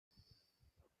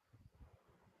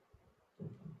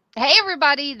Hey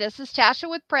everybody, this is Tasha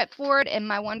with Prepford and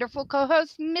my wonderful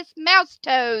co-host Miss Mouse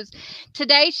Toes.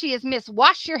 Today she is Miss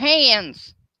Wash Your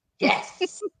Hands.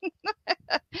 Yes.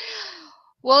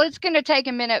 Well, it's going to take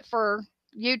a minute for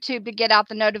YouTube to get out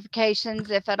the notifications,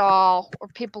 if at all, or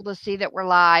people to see that we're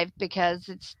live because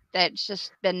that's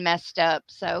just been messed up.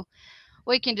 So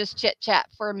we can just chit chat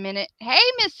for a minute. Hey,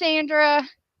 Miss Sandra,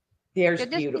 There's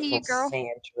good to see you, beautiful girl.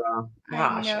 Sandra. I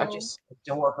Gosh, I know, just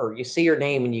adore her. You see her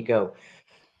name and you go,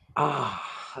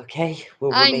 okay,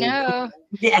 we'll I remain know. cool.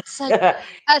 Yes. Such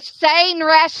a sane,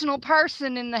 rational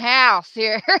person in the house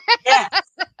here. Yes.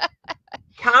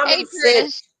 Hey, Common Trish.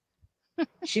 sense.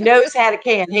 She knows how to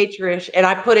can. Hey, Trish. And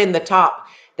I put in the top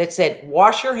that said,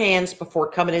 wash your hands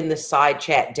before coming in the side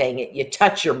chat. Dang it. You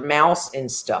touch your mouse and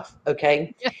stuff.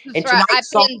 Okay. That's And right. I tonight's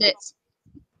song pinned it. was,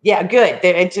 yeah, good.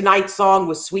 And tonight's song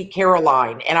was Sweet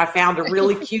Caroline. And I found a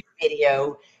really cute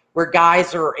video where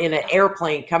guys are in an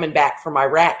airplane coming back from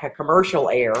Iraq, a commercial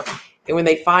air. And when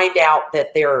they find out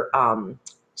that their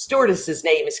stewardess's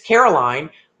name is Caroline,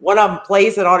 one of them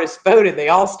plays it on his phone and they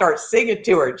all start singing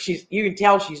to her. And you can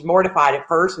tell she's mortified at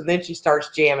first, and then she starts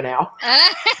jamming out.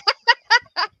 Heck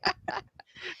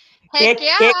Can't get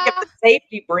yeah. the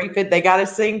safety briefing. They got to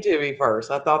sing to me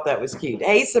first. I thought that was cute.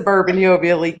 Hey, Suburban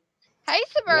Hillbilly. Hey,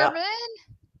 Yeah. Suburban.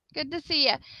 Good to see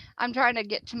you. I'm trying to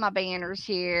get to my banners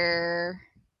here.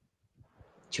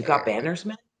 You got There. banners,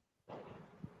 man?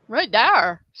 Right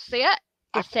there. See it?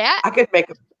 You I, see it? I could make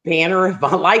a banner if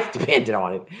my life depended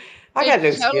on it. I got no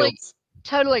It's totally, skills.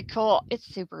 totally cool. It's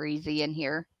super easy in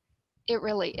here. It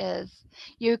really is.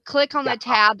 You click on Yeah. the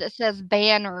tab that says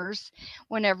banners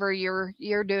whenever you're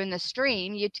doing the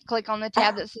stream. Click on the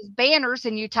tab Ah, that says banners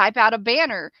and you type out a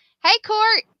banner. Hey,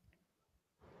 Court.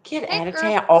 get Hey, out of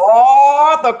girl. town.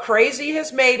 Oh, the crazy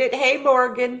has made it. Hey,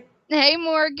 Morgan. Hey,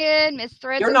 Morgan. Miss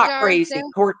Threads You're and not Jars. crazy.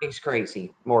 Courtney's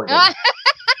crazy, Morgan.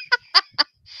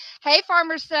 Hey,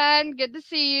 Farmer Son. Good to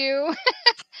see you.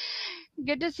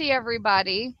 Good to see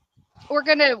everybody. We're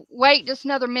going to wait just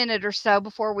another minute or so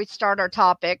before we start our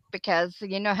topic because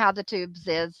you know how the tubes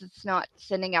is. It's not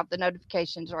sending out the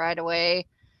notifications right away.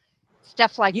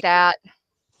 Stuff like You that.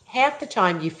 half the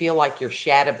time you feel like you're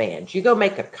shadow banned. You go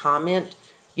make a comment,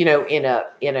 in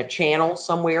a channel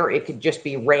somewhere. It could just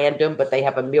be random, but they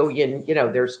have a million.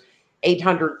 There's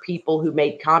 800 people who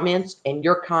made comments, and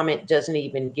your comment doesn't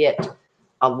even get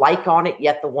a like on it.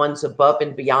 Yet the ones above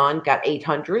and beyond got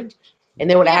 800. And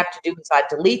then what I Yeah. have to do is I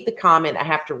delete the comment. I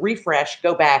have to refresh,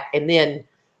 go back, and then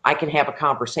I can have a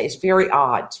conversation. It's very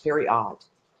odd. It's very odd.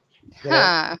 You know.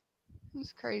 Huh.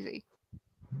 That's crazy.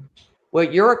 Well,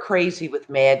 you're a crazy with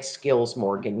mad skills,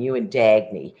 Morgan, you and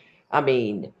Dagny. I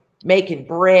mean, making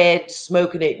bread,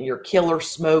 smoking it in your killer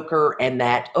smoker, and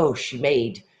she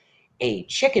made a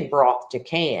chicken broth to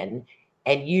can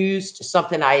and used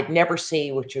something I had never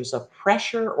seen, which was a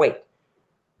pressure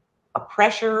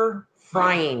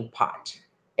frying pot.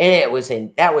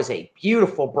 And that was a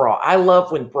beautiful broth. I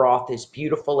love when broth is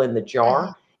beautiful in the Uh-huh.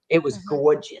 jar. It was Uh-huh.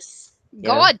 gorgeous,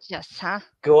 Gorgeous, huh?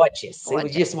 gorgeous. It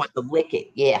was just Gorgeous. want to lick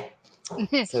it. Yeah.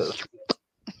 So,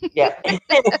 yeah.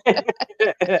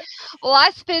 Well,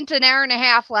 I spent an hour and a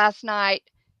half last night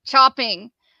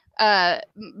chopping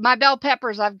my bell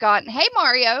peppers I've gotten. Hey,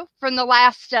 Mario, from the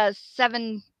last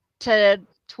 7 to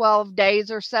 12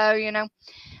 days or so,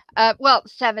 well,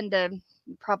 7 to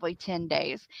probably 10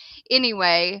 days.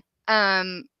 Anyway,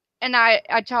 and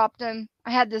I chopped them.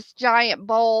 I had this giant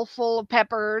bowl full of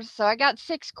peppers, so I got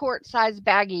 6 quart-sized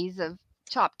baggies of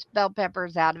chopped bell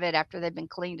peppers out of it after they've been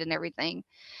cleaned and everything.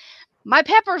 My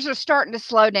peppers are starting to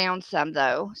slow down some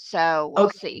though, so we'll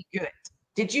Okay, see. good.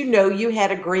 Did you know you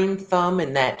had a green thumb,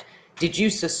 and did you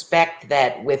suspect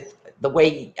that with the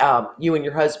way you and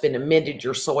your husband amended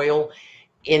your soil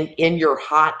in your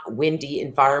hot, windy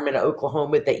environment of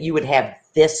Oklahoma, that you would have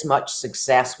this much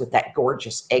success with that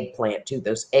gorgeous eggplant too?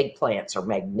 Those eggplants are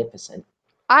magnificent.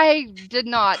 I did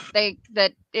not think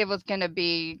that it was going to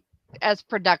be as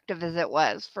productive as it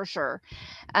was for sure.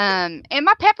 And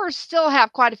my peppers still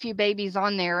have quite a few babies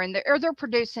on there, and they're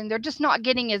producing. They're just not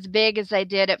getting as big as they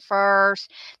did at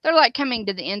first. They're like coming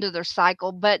to the end of their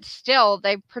cycle, but still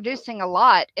they're producing a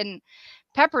lot. And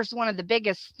pepper's one of the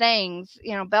biggest things.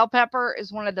 Bell pepper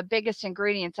is one of the biggest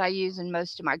ingredients I use in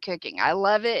most of my cooking. I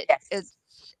love it. Yes.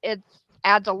 It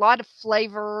adds a lot of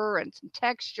flavor and some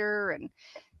texture, and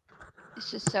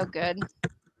it's just so good.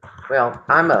 Well,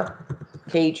 I'm a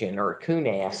Cajun or a coon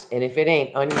ass, and if it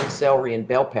ain't onion, celery, and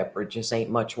bell pepper, it just ain't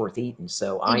much worth eating.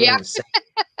 So I Yeah. am the same.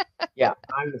 Yeah,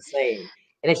 I'm the same.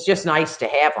 And it's just nice to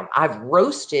have them. I've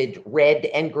roasted red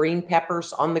and green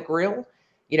peppers on the grill.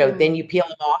 Then Mm. you peel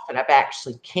them off, and I've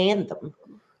actually canned them.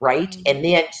 right? Mhm. And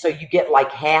then so you get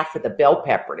like half of the bell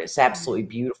pepper, and it's absolutely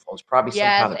beautiful. It's probably some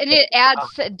Yes, kind of and pepper. it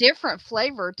adds a different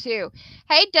flavor too.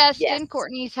 Hey, Dustin, Yes.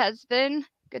 Courtney's husband.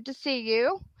 Good to see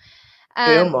you.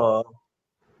 Um, Emma.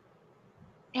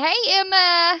 hey,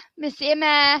 Emma, Miss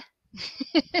Emma.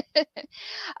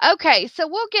 Okay, so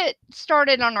we'll get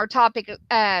started on our topic.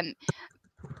 Hey,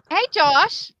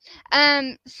 Josh.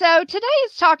 So today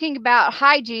is talking about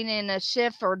hygiene in a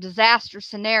shift or disaster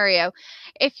scenario.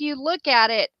 If you look at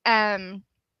it,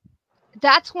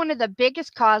 that's one of the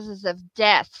biggest causes of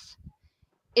deaths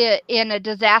in a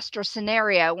disaster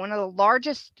scenario. One of the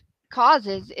largest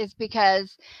causes is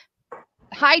because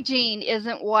hygiene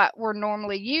isn't what we're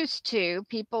normally used to.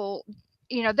 People,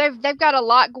 they've got a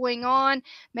lot going on.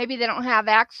 Maybe they don't have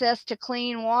access to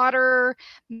clean water.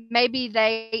 Maybe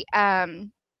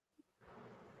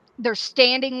there's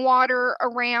standing water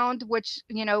around, which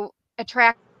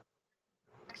attracts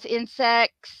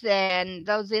insects, and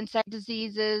those insect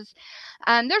diseases.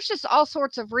 There's just all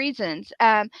sorts of reasons.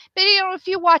 But if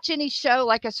you watch any show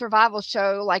like a survival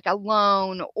show, like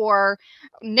Alone or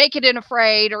Naked and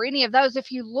Afraid, or any of those,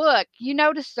 if you look, you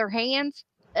notice their hands.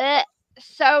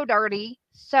 So dirty,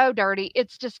 so dirty.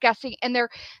 It's disgusting, and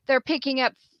they're picking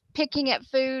up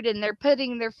food, and they're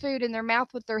putting their food in their mouth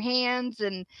with their hands,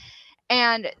 and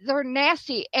they're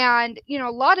nasty. And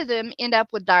a lot of them end up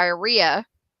with diarrhea.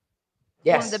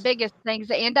 One of the Yes. biggest things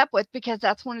they end up with, because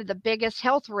that's one of the biggest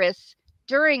health risks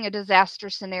during a disaster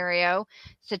scenario,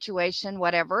 situation,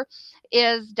 whatever,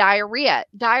 is diarrhea.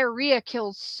 Diarrhea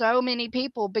kills so many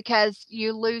people because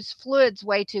you lose fluids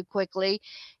way too quickly.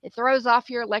 It throws off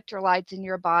your electrolytes in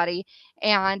your body,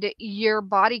 and your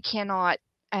body cannot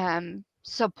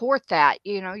support that.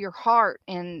 Your heart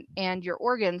and your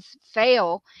organs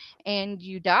fail, and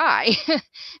you die.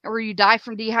 Or you die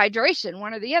from dehydration,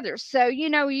 one or the other. So,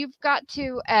 you've got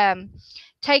to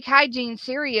take hygiene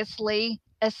seriously,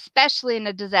 especially in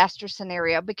a disaster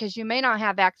scenario, because you may not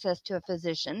have access to a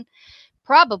physician,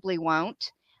 probably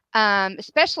won't.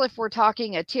 Especially if we're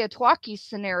talking a Teotihuacan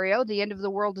scenario, the end of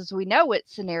the world as we know it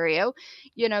scenario,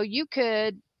 you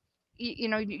could,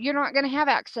 you're not going to have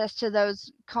access to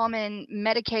those common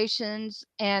medications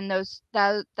and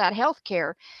that health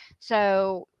care.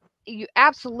 So you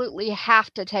absolutely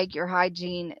have to take your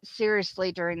hygiene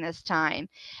seriously during this time.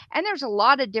 And there's a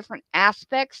lot of different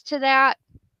aspects to that,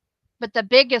 but the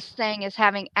biggest thing is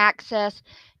having access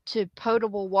to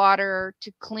potable water,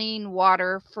 to clean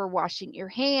water for washing your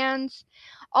hands,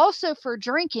 also for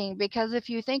drinking. Because if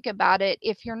you think about it,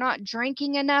 if you're not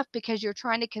drinking enough because you're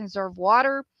trying to conserve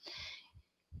water,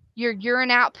 your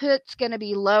urine output's going to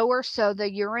be lower, so the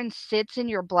urine sits in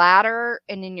your bladder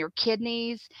and in your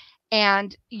kidneys,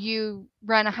 and you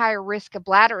run a higher risk of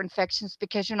bladder infections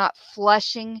because you're not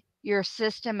flushing your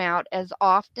system out as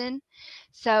often.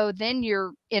 So then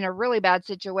you're in a really bad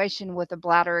situation with a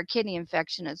bladder or kidney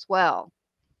infection as well.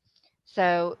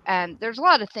 So there's a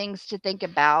lot of things to think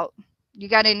about. You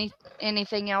got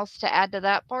anything else to add to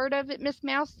that part of it, Miss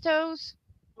Mouse Toes?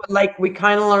 Like we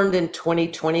kind of learned in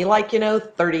 2020,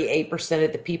 38%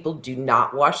 of the people do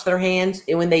not wash their hands.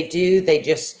 And when they do, they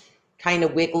just kind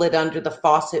of wiggle it under the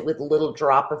faucet with a little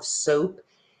drop of soap.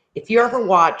 If you ever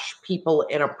watch people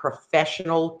in a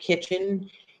professional kitchen,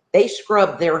 they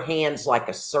scrub their hands like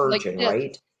a Like surgeon, this.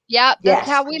 right? Yep, that's Yes.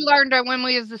 how we learned it when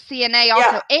we was the CNA Yeah.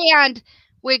 also. And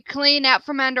we clean out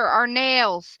from under our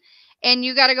nails. And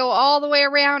you got to go all the way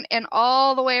around and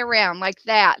all the way around like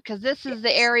that, because this is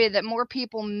the Yes. area that more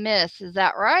people miss. Is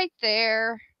that right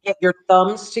there? Get your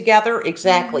thumbs together,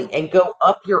 exactly, Mhm. and go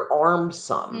up your arm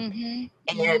some. Mhm.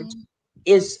 And Mhm.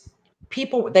 is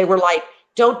people, they were like,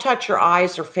 don't touch your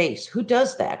eyes or face. Who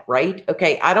does that, right?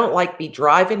 Okay, I don't like be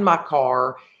driving my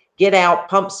car, get out,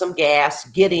 pump some gas,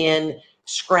 get in,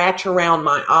 scratch around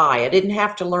my eye. I didn't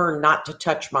have to learn not to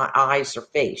touch my eyes or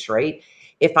face, right?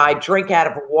 If I drink out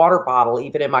of a water bottle,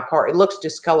 even in my car, it looks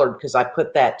discolored because I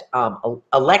put that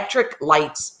electric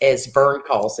lights, as Vern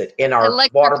calls it, in our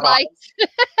water Electric bottles. lights.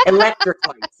 Electric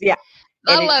lights, yeah. I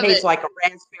And it love tastes it. like a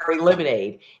raspberry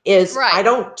lemonade. Is I Right.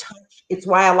 don't touch. It's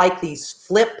why I like these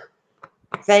flip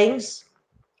things,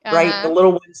 right? The Uh-huh.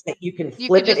 little ones that you can You could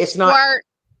flip it. just It's not squirt.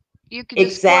 You could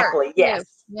just squirt exactly, too.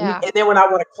 yes. Yeah. And then when I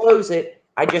want to close it,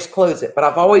 I just close it. But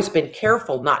I've always been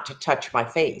careful not to touch my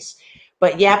face.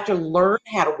 But you have to learn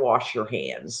how to wash your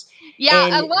hands. Yeah,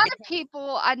 a And lot of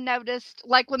people I noticed,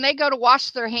 like when they go to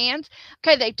wash their hands,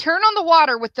 okay, they turn on the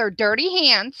water with their dirty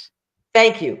hands.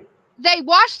 thank you. They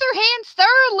wash their hands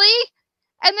thoroughly,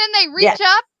 and then they Yes, reach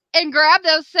up and grab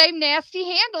those same nasty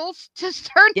handles to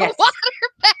turn the yes, water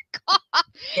back off.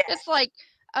 It's yes. like,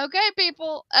 okay,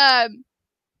 people,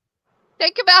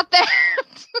 think about that.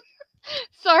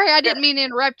 Sorry, I didn't mean to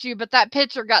interrupt you, but that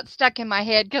picture got stuck in my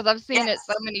head because I've seen it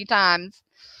so Yes. many times.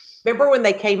 Remember when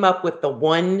they came up with the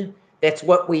one that's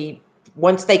what we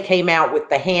once they came out with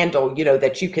the handle,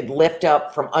 that you could lift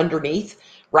up from underneath,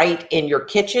 right in your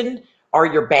kitchen or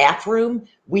your bathroom.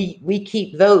 We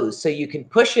keep those so you can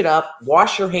push it up,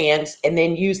 wash your hands, and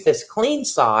then use this clean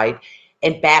side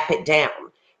and bap it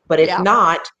down. But if Yeah.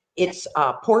 not, it's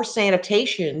poor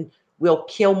sanitation will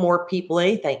kill more people than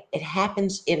anything. It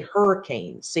happens in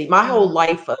hurricanes. See, my whole Mhm.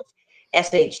 life of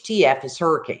SHTF is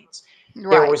hurricanes.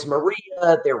 There Right. was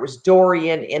Maria, there was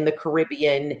Dorian in the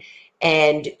Caribbean,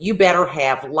 and you better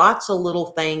have lots of little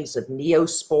things of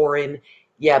neosporin.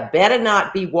 You better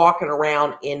not be walking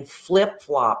around in flip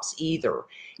flops either.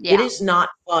 It Yeah. is not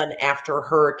fun after a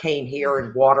hurricane here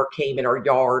and Mhm. water came in our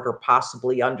yard or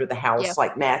possibly under the Yeah. house,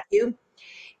 like Matthew,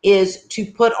 is to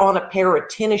put on a pair of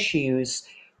tennis shoes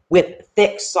with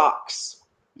thick socks.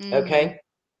 Mhm. Okay.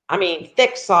 I mean,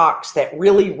 thick socks that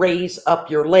really raise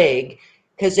up your leg.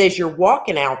 Because as you're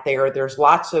walking out there, there's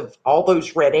lots of all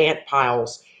those red ant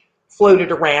piles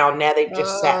floated around. Now they've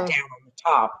just sat Oh. down on the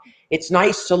top. It's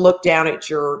nice to look down at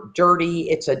your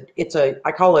dirty.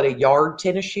 I call it a yard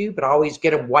tennis shoe, but I always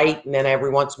get them white, and then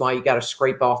every once in a while you got to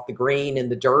scrape off the green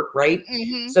and the dirt, right?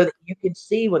 Mhm. So that you can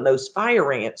see when those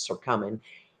fire ants are coming.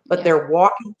 But Yeah. they're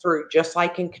walking through, just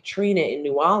like in Katrina in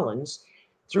New Orleans,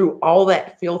 through all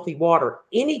that filthy water.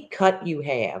 Any cut you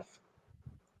have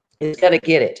is going to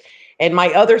get it. And my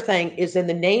other thing is, in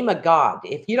the name of God,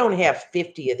 if you don't have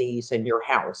 50 of these in your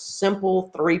house, simple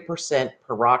 3%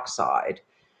 peroxide,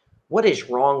 what is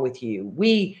wrong with you?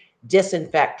 We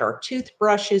disinfect our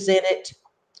toothbrushes in it,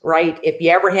 right? If you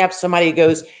ever have somebody who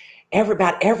goes,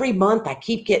 about every month, I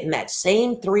keep getting that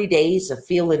same 3 days of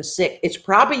feeling sick, it's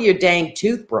probably your dang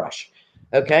toothbrush,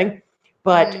 okay?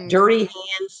 But Mm. dirty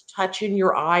hands touching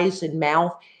your eyes and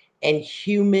mouth and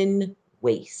human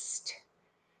waste.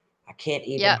 I can't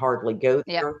even Yep. hardly go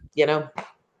Yep. there.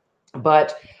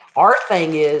 But our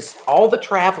thing is all the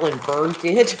traveling Vern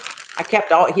did.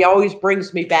 He always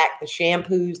brings me back the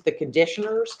shampoos, the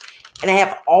conditioners, and I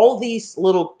have all these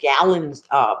little gallons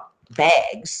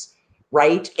bags,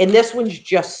 right? And this one's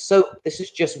just soap. This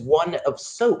is just one of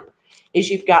soap. Is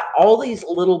you've got all these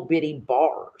little bitty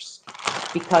bars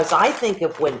because I think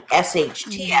of when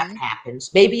SHTF Mhm.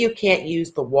 happens, maybe you can't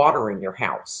use the water in your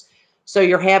house. So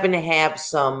you're having to have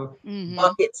some Mhm.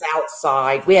 buckets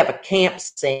outside. We have a camp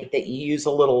sink that you use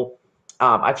a little.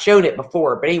 I've shown it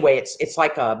before, but anyway, it's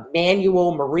like a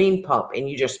manual marine pump, and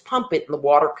you just pump it, and the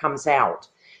water comes out.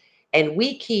 And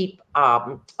we keep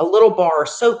a little bar of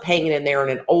soap hanging in there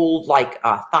in an old like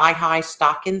thigh high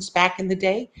stockings back in the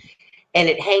day, and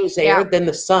it hangs there. Yeah. Then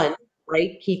the sun,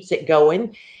 right, keeps it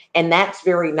going. And that's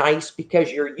very nice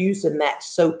because you're using that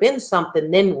soap in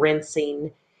something, then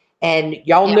rinsing. And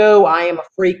y'all Yeah. know I am a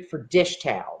freak for dish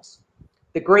towels.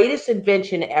 The greatest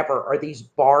invention ever are these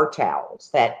bar towels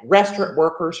that restaurant Mm.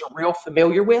 workers are real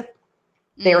familiar with.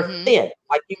 They're Mhm. thin,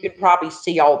 like you can probably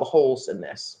see all the holes in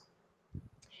this.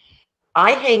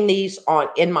 I hang these on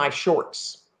in my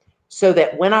shorts so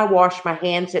that when I wash my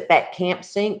hands at that camp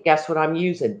sink, guess what I'm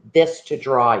using? This to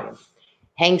dry them.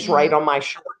 Hangs right Mhm. on my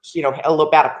shorts.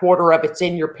 About a quarter of it's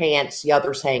in your pants, the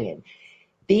other's hanging.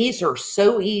 These are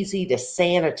so easy to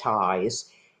sanitize.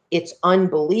 It's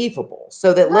unbelievable.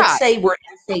 So that let's Right. say we're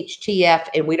SHTF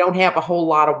and we don't have a whole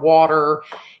lot of water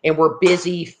and we're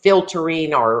busy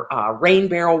filtering our rain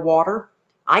barrel water.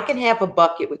 I can have a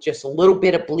bucket with just a little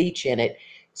bit of bleach in it,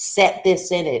 set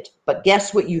this in it. But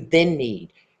guess what you then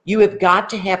need? You have got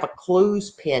to have a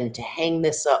clothespin to hang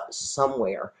this up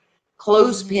somewhere. Mhm.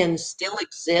 Clothespins still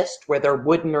exist, whether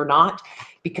wooden or not,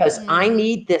 because I Mhm.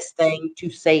 need this thing to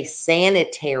say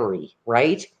sanitary,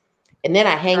 right? And then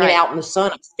I hang it Right. out in the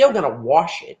sun. I'm still going to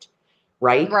wash it,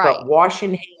 right? But Right.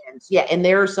 washing hands, yeah. And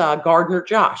there's Gardner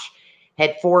Josh,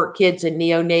 had 4 kids in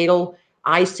neonatal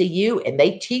ICU, and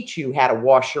they teach you how to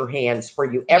wash your hands before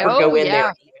you Yeah. ever Oh go in there yeah.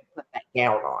 and even put that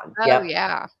gown on. Oh Yep.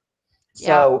 yeah. Yeah.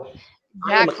 So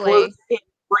I am a Exactly. clothespin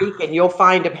freak, and you'll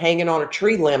find them hanging on a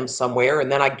tree limb somewhere,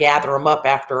 and then I gather them up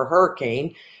after a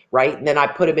hurricane, right? And then I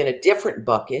put them in a different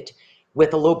bucket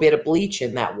with a little bit of bleach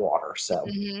in that water. So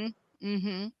Mhm.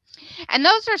 Mhm. And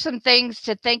those are some things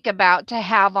to think about to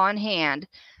have on hand,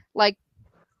 like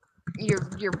your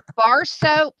bar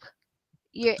soap.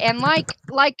 You and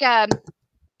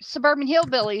Suburban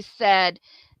Hillbillies said,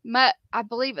 I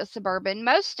believe it's Suburban.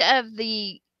 Most of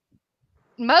the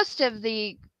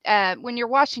when you're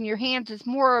washing your hands, it's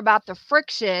more about the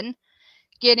friction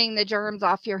getting the germs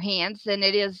off your hands than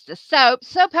it is the soap.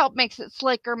 Soap help makes it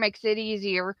slicker, makes it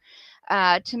easier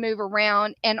to move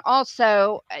around, and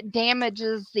also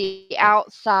damages the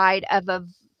outside of a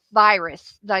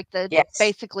virus, like Yes.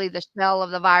 basically the shell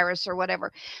of the virus or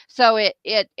whatever. So it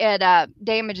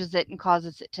damages it and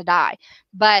causes it to die.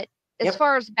 But as Yep.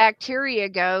 far as bacteria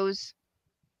goes,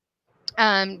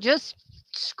 just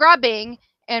scrubbing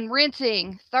and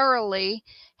rinsing thoroughly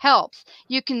helps.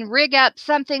 You can rig up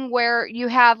something where you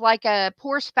have like a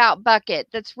pour spout bucket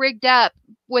that's rigged up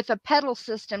with a pedal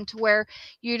system to where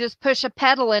you just push a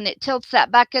pedal and it tilts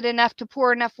that bucket enough to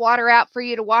pour enough water out for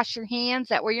you to wash your hands.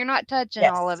 That way you're not touching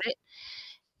all of Yes. it.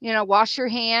 Wash your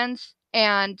hands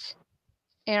and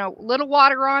little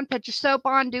water on, put your soap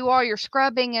on, do all your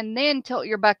scrubbing, and then tilt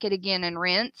your bucket again and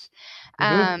rinse.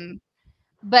 Hmm.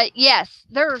 But yes,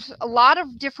 there's a lot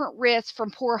of different risks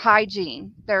from poor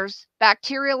hygiene. There's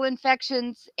bacterial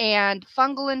infections and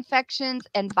fungal infections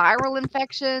and viral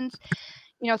infections.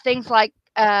 Things like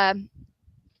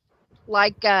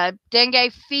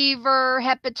dengue fever,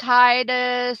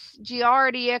 hepatitis,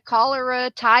 giardia, cholera,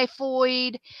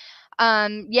 typhoid.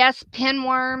 Yes,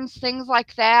 pinworms, things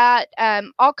like that.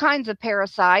 All kinds of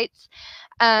parasites.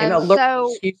 And alert,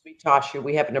 So, excuse me, Tasha,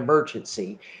 we have an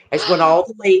emergency. I just want all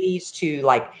the ladies to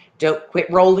like, don't quit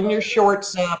rolling your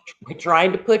shorts up, quit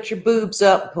trying to put your boobs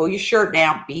up, pull your shirt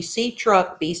down. BC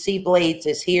Truck, BC Blades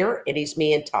is here, and he's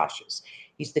me and Tasha's.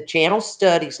 He's the channel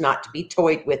stud. He's not to be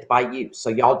toyed with by you. So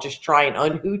y'all just try and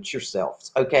unhooch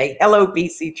yourselves, okay? Hello,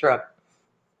 BC Truck.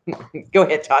 Go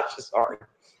ahead, Tasha. Sorry.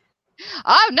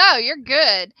 oh no, you're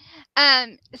good.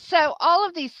 So all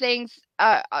of these things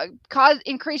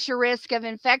increase your risk of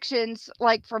infections,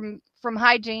 like from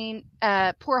hygiene,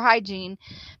 poor hygiene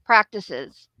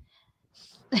practices.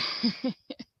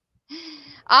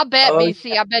 I'll bet, Oh,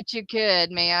 BC. I bet you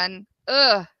could, man.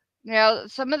 Ugh.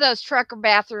 Some of those trucker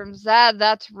bathrooms,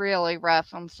 that's really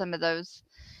rough on some of those.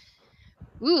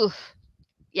 Ooh,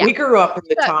 yeah. we grew up in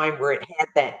the So, time where it had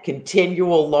that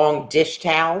continual long dish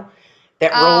towel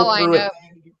that oh, rolled I through a know.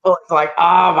 thing. It's like,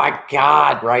 oh my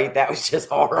God, right? That was just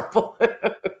horrible.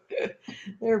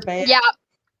 They're bad. Yeah,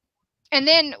 and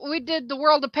then we did the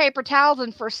world of paper towels,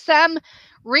 and for some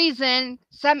reason,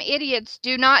 some idiots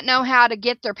do not know how to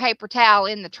get their paper towel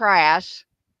in the trash.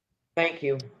 Thank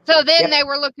you. So then they Yep.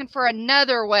 were looking for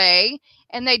another way,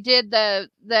 and they did the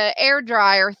air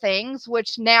dryer things,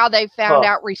 which now they found Oh,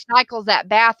 out recycles that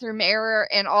bathroom air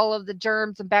and all of the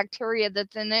germs and bacteria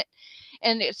that's in it,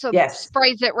 and it so yes.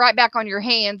 sprays it right back on your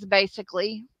hands,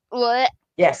 basically. Blech.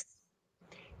 Yes.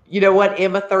 You know what,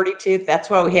 Emma 32? That's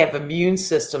why we have immune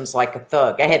systems like a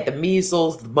thug. I had the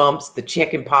measles, the mumps, the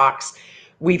chicken pox.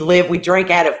 We drank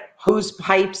out of hose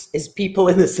pipes, as people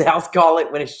in the South call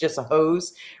it, when it's just a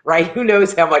hose, right? Who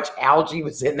knows how much algae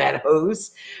was in that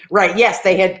hose, right? Yes,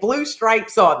 they had blue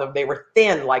stripes on them. They were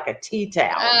thin like a tea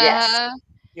towel. Yes, Uh,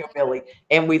 Billy.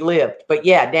 And we lived. But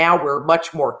yeah, now we're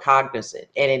much more cognizant.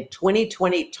 And in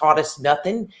 2020 taught us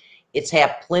nothing. It's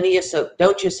have plenty of soap.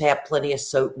 Don't just have plenty of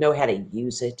soap. Know how to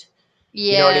use it.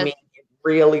 You know what I yes, mean?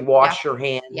 Really yeah, wash your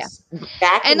yeah, hands.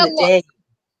 Back and in a the lot. day,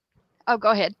 Oh,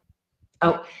 go ahead.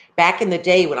 oh, back in the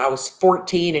day when I was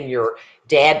 14 and your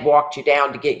dad walked you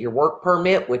down to get your work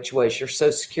permit, which was your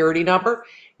social security number,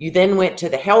 you then went to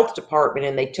the health department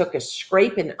and they took a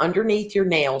scraping underneath your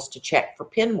nails to check for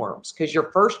pinworms because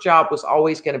your first job was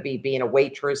always going to be being a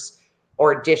waitress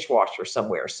or a dishwasher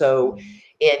somewhere. So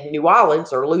in New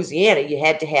Orleans or Louisiana, you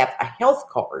had to have a health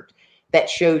card that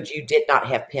showed you did not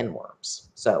have pinworms.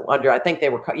 So I think they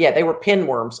were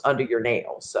pinworms under your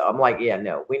nails. So I'm like, yeah,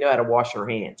 no, we know how to wash our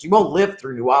hands. You won't live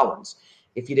through New Orleans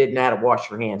if you didn't know how to wash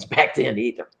your hands back then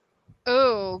either.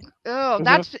 Oh, oh,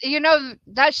 Hmm.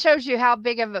 that shows you how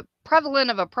big of a prevalent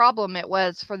of a problem it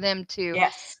was for them to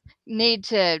Yes. need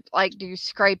to like do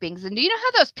scrapings. And do you know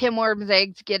how those pinworms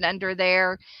eggs get under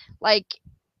there? Like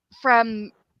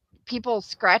from people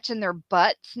scratching their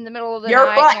butts in the middle of the Your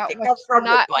night, butt. It comes from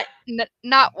the butt.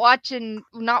 not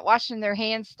washing their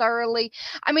hands thoroughly.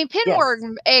 I mean, Yes.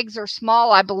 pinworm eggs are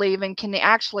small, I believe, and can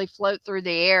actually float through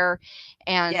the air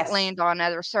and Yes. land on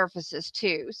other surfaces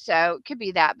too. So it could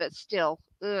be that, but still,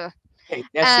 ugh. Okay.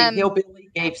 Now see, Um, Hillbilly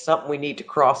gave something we need to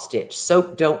cross stitch.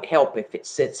 Soap don't help if it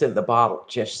sits in the bottle.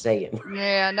 Just saying.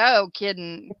 yeah, no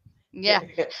kidding. Yeah.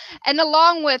 And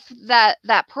along with that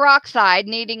peroxide,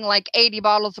 needing like 80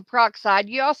 bottles of peroxide,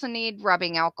 you also need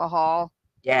rubbing alcohol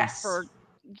Yes.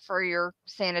 for your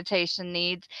sanitation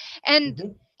needs, and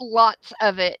Hmm. lots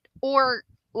of it. Or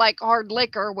like hard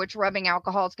liquor, which rubbing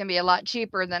alcohol is going to be a lot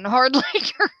cheaper than hard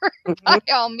liquor Hmm. by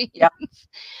all means. Yep.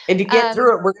 And to get Um,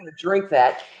 through it, we're going to drink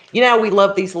that. You know, we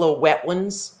love these little wet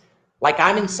ones. Like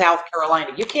I'm in mhm, South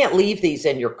Carolina. You can't leave these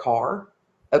in your car,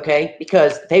 okay?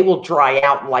 Because they will dry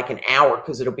out in like an hour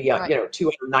because it'll be, right.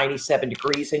 297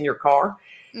 degrees in your car.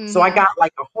 So I Mhm. got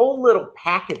like a whole little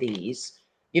pack of these.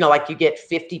 like you get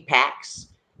 50 packs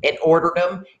and ordered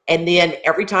them. And then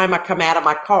every time I come out of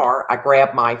my car, I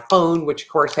grab my phone, which of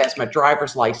course has my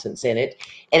driver's license in it.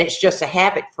 And it's just a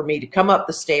habit for me to come up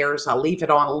the stairs. I leave it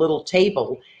on a little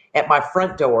table at my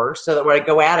front door so that when I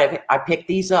go out of it, I pick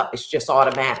these up. It's just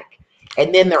automatic.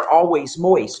 And then they're always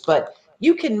moist. But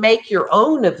you can make your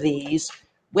own of these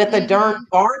with a darn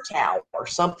Mhm. bar towel or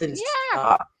something.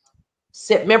 Yeah.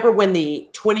 Remember when the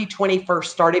 2020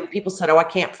 first started, people said, oh, I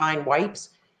can't find wipes?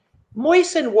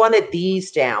 Moisten one of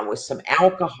these down with some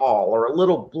alcohol or a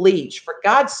little bleach, for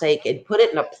God's sake, and put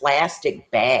it in a plastic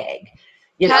bag.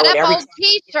 Cut And up every time old you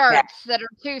get back, T-shirts that are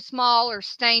too small or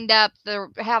stained up that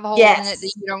have holes in it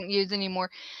that yes, you don't use anymore.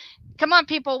 Come on,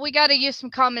 people, we got to use some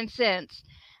common sense.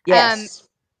 Um, yes,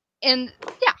 and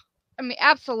yeah, I mean,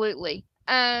 absolutely.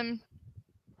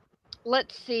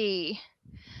 Let's see.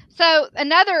 So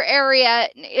another area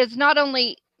is not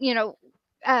only,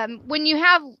 when you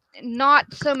have not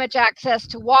so much access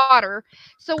to water.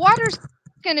 So water's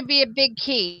going to be a big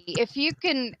key. If you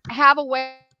can have a way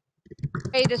to store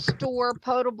potable,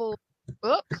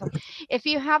 oops, if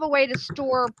you have a way to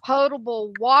store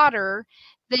potable water,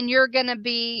 then you're going to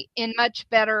be in much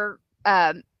better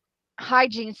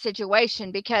hygiene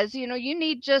situation because you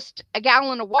need just a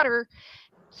gallon of water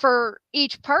for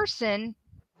each person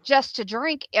just to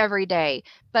drink every day,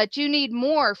 but you need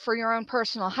more for your own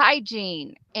personal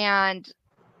hygiene and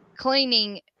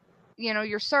cleaning,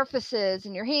 your surfaces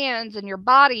and your hands and your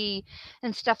body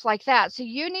and stuff like that. So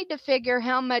you need to figure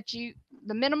how much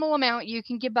the minimal amount you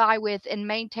can get by with and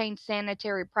maintain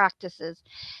sanitary practices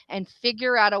and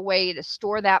figure out a way to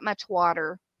store that much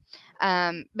water.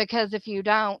 Because if you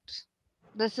don't,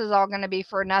 this is all going to be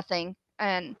for nothing.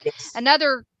 And yes,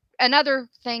 another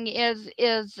thing is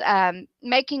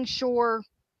making sure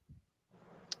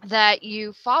that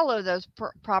you follow those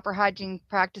proper hygiene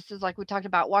practices, like we talked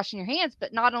about washing your hands.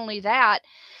 But not only that,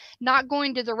 not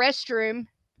going to the restroom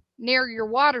near your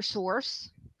water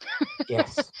source.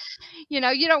 yes. You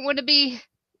don't want to be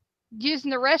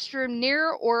using the restroom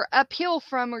near or uphill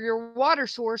from your water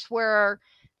source where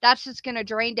that's just going to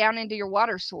drain down into your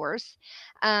water source.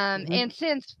 Hmm. And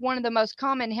since one of the most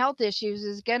common health issues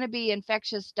is going to be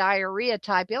infectious diarrhea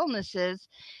type illnesses,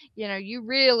 you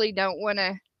really don't want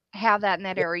to have that in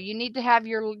that area. You need to have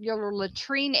your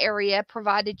latrine area,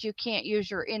 provided you can't use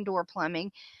your indoor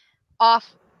plumbing,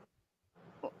 off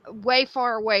way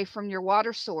far away from your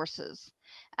water sources,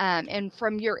 and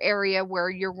from your area where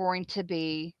you're going to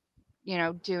be,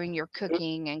 doing your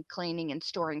cooking and cleaning and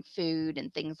storing food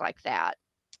and things like that.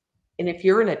 And if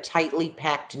you're in a tightly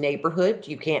packed neighborhood,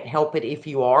 you can't help it if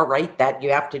you are, right? That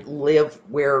you have to live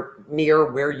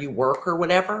near where you work or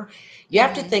whatever. You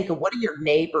have to Hmm. think of what are your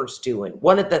neighbors doing.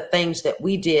 One of the things that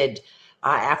we did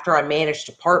after I managed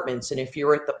apartments, and if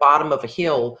you're at the bottom of a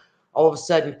hill, all of a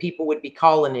sudden people would be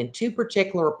calling in two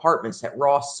particular apartments that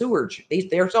raw sewage.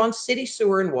 There's on city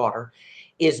sewer and water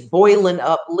is boiling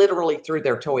up literally through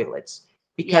their toilets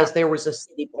Yeah. because there was a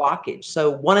city blockage. So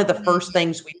one of the first Hmm.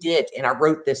 things we did, and I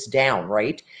wrote this down,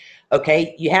 right?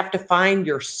 Okay, you have to find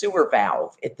your sewer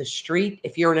valve at the street.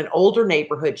 If you're in an older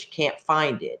neighborhood, you can't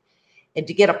find it. And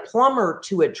to get a plumber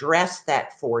to address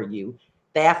that for you,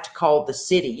 they have to call the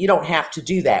city. You don't have to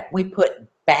do that. We put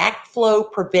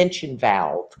backflow prevention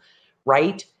valve,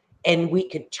 right? And we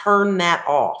could turn that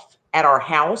off at our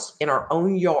house in our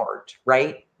own yard,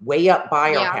 right? Way up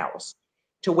by our Yeah. house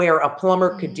to where a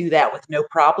plumber could Hmm. do that with no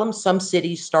problem. Some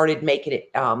cities started making it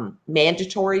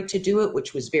mandatory to do it,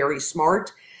 which was very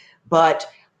smart. But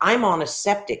I'm on a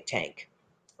septic tank,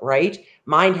 right?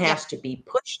 Mine Yeah. has to be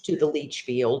pushed to the leach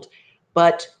field,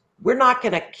 but we're not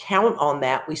going to count on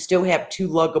that. We still have two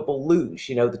luggable loos,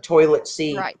 the toilet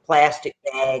seat, Right. the plastic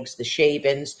bags, the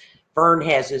shavings. Vern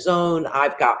has his own,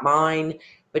 I've got mine.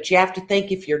 But you have to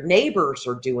think if your neighbors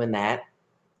are doing that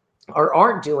or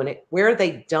aren't doing it, where are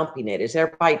they dumping it? Is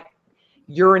everybody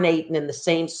urinating in the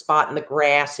same spot in the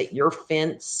grass at your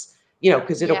fence?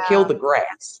 Because it'll kill Yeah. the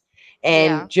grass.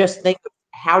 Yeah. And just think of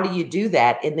how do you do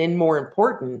that? And then more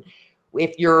important,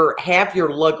 if you have your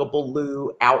luggable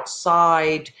loo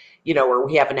outside, or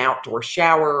we have an outdoor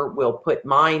shower, we'll put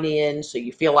mine in so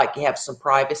you feel like you have some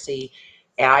privacy.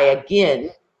 I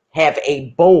again have a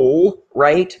bowl,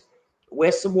 right,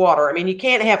 with some water. I mean, you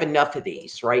can't have enough of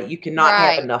these, right? You cannot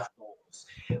have Right. enough bowls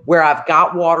where I've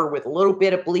got water with a little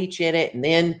bit of bleach in it, and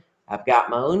then I've got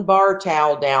my own bar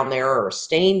towel down there or a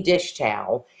stained dish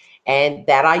towel, and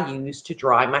that I use to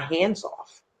dry my hands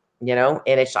off. And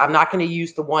I'm not going to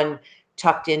use the one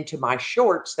tucked into my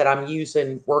shorts that I'm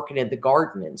using working in the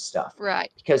garden and stuff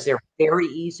Right. because they're very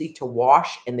easy to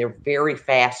wash and they're very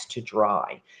fast to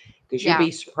dry. Because you'd Yeah.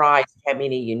 be surprised how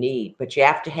many you need, but you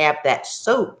have to have that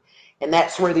soap. And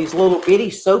that's where these little bitty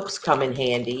soaps come in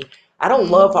handy. I don't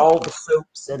love Mhm. all the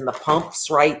soaps and the pumps,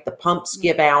 right? The pumps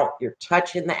give out, you're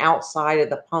touching the outside of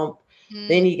the pump.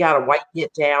 Then Mhm. you got to wipe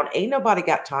it down. Ain't nobody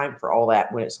got time for all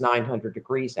that when it's 900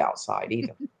 degrees outside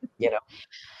either. You know,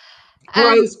 Um,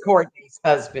 gross Courtney's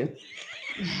husband.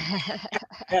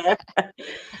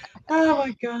 Oh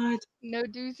my God. no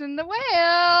deuce in the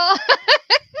well.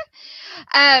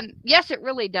 Yes, it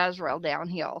really does roll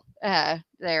downhill.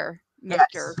 There,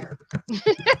 Yes.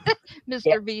 Mister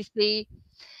Yes. BC.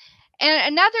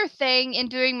 And another thing in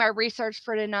doing my research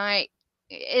for tonight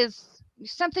is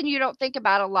something you don't think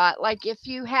about a lot. Like if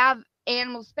you have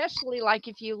animals, especially like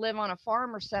if you live on a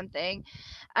farm or something,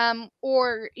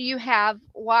 or you have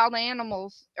wild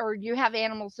animals, or you have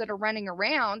animals that are running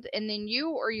around, and then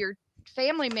you or your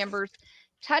family members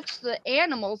touch the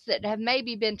animals that have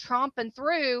maybe been tromping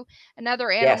through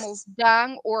another animal's Yes.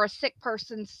 dung or a sick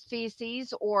person's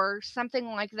feces or something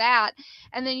like that,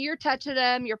 and then you're touching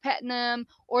them, you're petting them,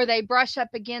 or they brush up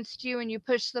against you and you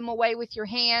push them away with your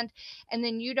hand, and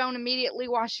then you don't immediately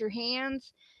wash your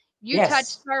hands. You touch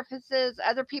Yes. surfaces,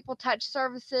 other people touch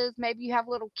surfaces. Maybe you have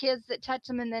little kids that touch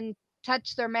them and then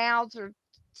touch their mouths or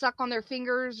suck on their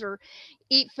fingers or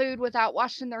eat food without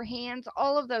washing their hands.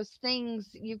 All of those things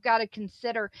you've got to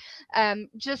consider.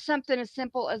 Just something as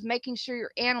simple as making sure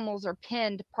your animals are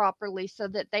pinned properly so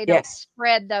that they don't Yes.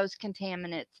 spread those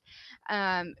contaminants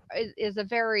is a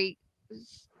very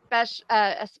special,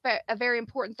 a very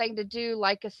important thing to do.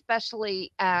 Like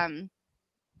especially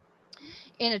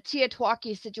in a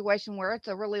Tiatuaki situation where it's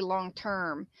a really long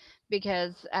term,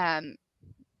 because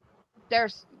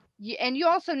there's and you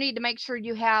also need to make sure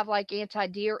you have like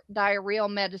anti-diarrheal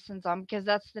medicines on, because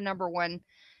that's the number one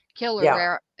killer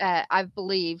Yeah. there, I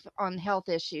believe, on health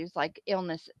issues like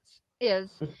illnesses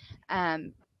is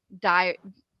um, di-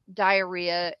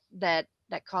 diarrhea that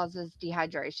causes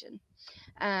dehydration.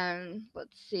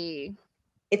 Let's see.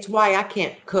 It's why I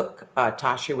can't cook,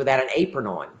 Tasha, without an apron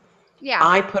on. Yeah.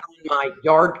 I put on my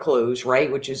yard clothes,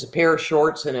 right, which is a pair of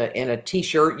shorts and a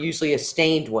t-shirt, usually a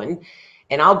stained one,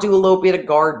 and I'll do a little bit of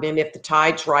gardening. If the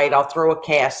tide's right, I'll throw a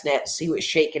cast net, see what's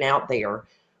shaking out there.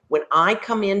 When I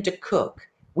come in to cook,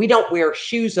 we don't wear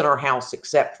shoes in our house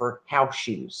except for house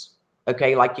shoes.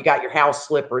 Okay, like you got your house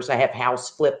slippers. I have house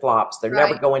flip-flops. They're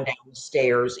never Right. going down the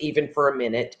stairs, even for a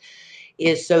minute,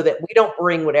 is so that we don't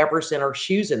bring whatever's in our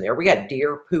shoes in there. We got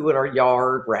deer poo in our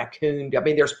yard, raccoon. I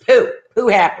mean, there's poo. Poo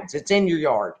happens. It's in your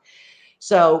yard.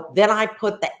 So then I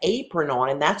put the apron on,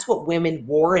 and that's what women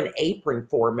wore an apron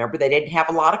for. Remember, they didn't have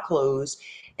a lot of clothes,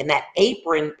 and that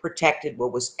apron protected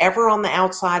what was ever on the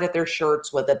outside of their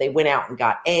shirts, whether they went out and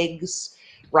got eggs,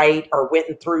 right, or went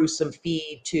and threw some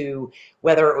feed to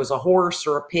whether it was a horse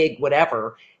or a pig,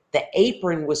 whatever. The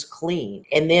apron was clean,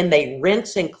 and then they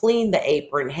rinse and clean the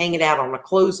apron, hang it out on a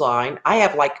clothesline. I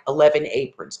have like 11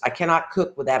 aprons. I cannot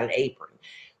cook without an apron,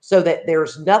 so that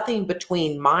there's nothing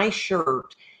between my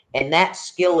shirt and that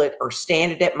skillet or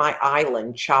standing at my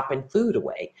island chopping food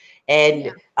away. Yeah.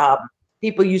 And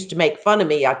people used to make fun of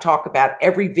me. I talk about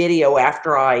every video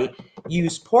after I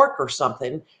use pork or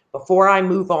something, before I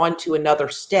move on to another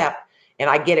step and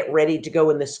I get it ready to go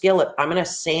in the skillet, I'm going to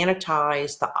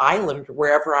sanitize the island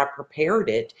wherever I prepared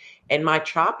it and my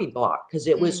chopping block because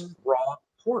it was Mm, raw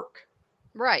pork.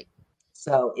 right.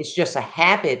 So it's just a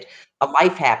habit, a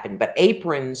life habit. But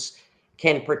aprons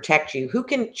can protect you. Who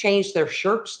can change their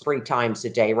shirts 3 times a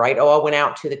day, right? Oh, I went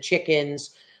out to the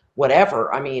chickens,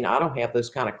 whatever. I mean, I don't have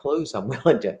those kind of clothes I'm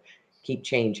willing to keep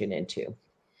changing into.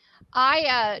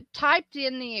 I typed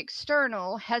in the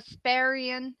external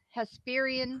Hesperian.com.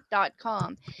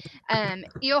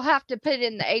 You'll have to put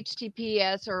in the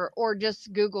HTTPS or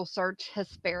just Google search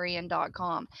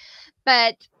Hesperian.com.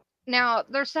 But now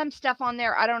there's some stuff on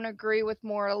there I don't agree with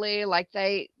morally, like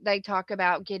they talk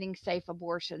about getting safe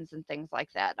abortions and things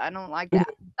like that. I don't like that.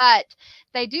 But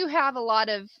they do have a lot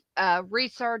of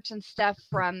research and stuff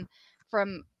from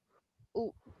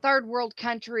third world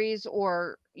countries,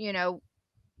 or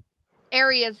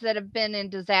areas that have been in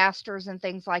disasters and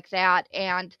things like that,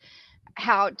 and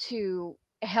how to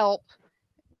help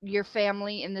your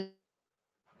family in the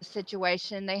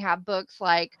situation. They have books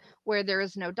like Where There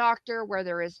Is No Doctor, Where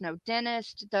There Is No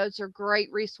Dentist. Those are great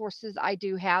resources. I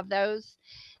do have those.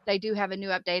 They do have a new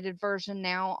updated version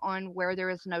now on Where There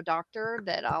Is No Doctor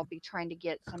that I'll be trying to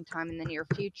get sometime in the near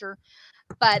future.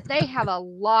 But they have a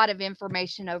lot of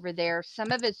information over there.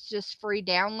 Some of it's just free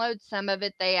download, some of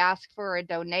it they ask for a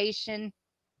donation,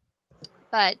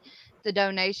 but the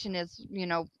donation is,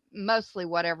 mostly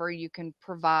whatever you can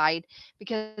provide,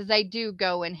 because they do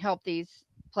go and help these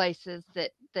places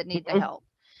that need the help.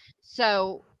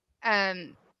 So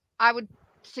um, I would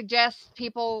suggest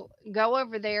people go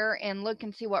over there and look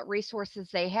and see what resources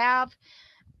they have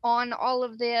on all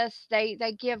of this. They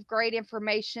give great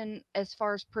information as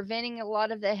far as preventing a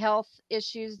lot of the health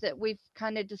issues that we've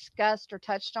kind of discussed or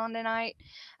touched on tonight.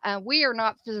 We are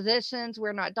not physicians,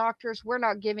 we're not doctors, we're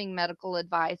not giving medical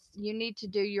advice. You need to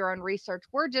do your own research.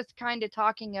 We're just kind of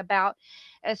talking about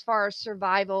as far as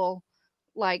survival,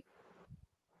 like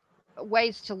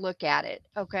ways to look at it.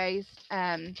 Okay.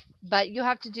 But you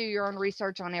have to do your own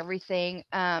research on everything.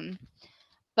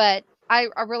 But I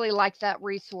really like that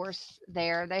resource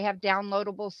there. They have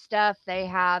downloadable stuff. They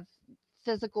have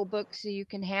physical books so you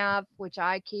can have, which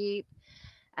I keep.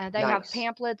 They have Nice.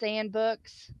 pamphlets and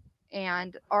books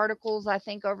and articles, I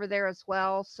think, over there as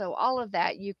well. So all of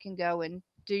that you can go and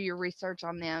do your research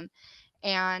on them,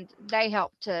 and they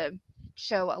help to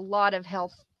show a lot of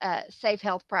safe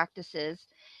health practices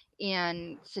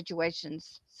in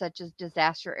situations such as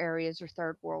disaster areas or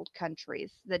third world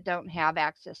countries that don't have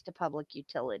access to public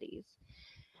utilities.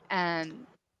 Um,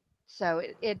 so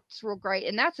it's real great.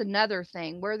 And that's another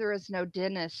thing where there is no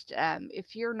dentist.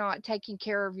 If you're not taking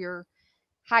care of your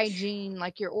hygiene,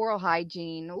 like your oral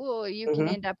hygiene, oh, you can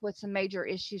Hmm. end up with some major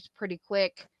issues pretty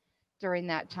quick during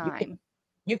that You can time.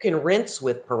 you can rinse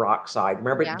with peroxide.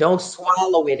 Remember, Yeah. don't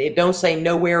swallow it. It don't say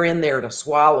nowhere in there to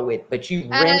swallow it, but you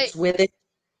Uh, rinse with it.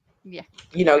 yeah.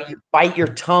 You bite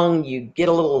your tongue, you get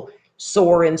a little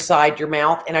sore inside your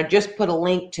mouth. And I just put a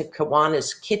link to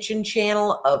Kawana's kitchen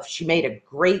channel of she made a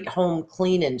great home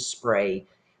cleaning spray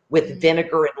with Hmm.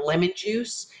 vinegar and lemon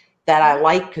juice that I Hmm.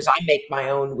 like because I make my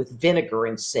own with vinegar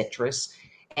and citrus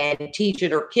and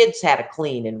teaching her kids how to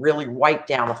clean and really wipe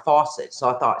down a faucet.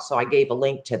 So I gave a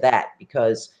link to that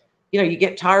because you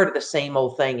get tired of the same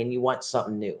old thing and you want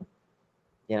something new,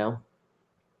 you know.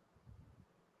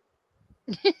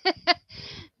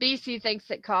 BC thinks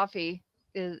that coffee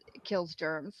kills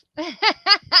germs.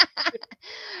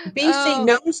 BC Oh,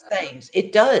 knows things.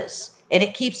 It does. And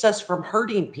it keeps us from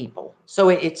hurting people. So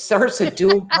it serves a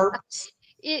dual purpose,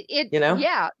 it you know?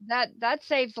 yeah, that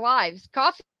saves lives.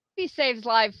 Coffee saves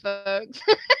lives, folks.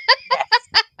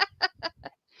 Yes.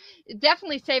 It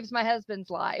definitely saves my husband's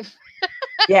life.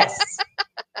 Yes.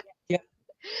 Yeah.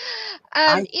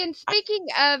 I, In I speaking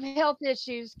of health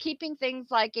issues, keeping things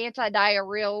like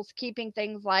antidiarrheals, keeping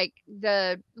things like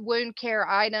the wound care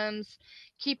items,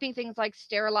 keeping things like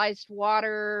sterilized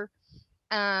water,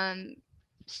 um,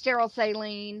 sterile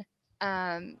saline,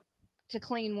 um, to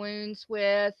clean wounds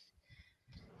with,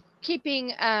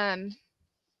 keeping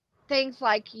things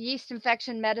like yeast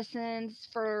infection medicines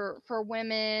for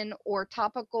women, or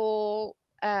topical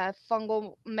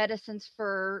fungal medicines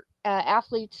for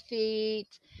athletes'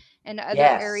 feet and other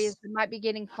areas yes. that might be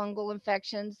getting fungal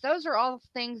infections. Those are all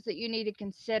things that you need to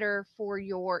consider for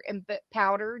your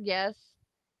powder. Yes,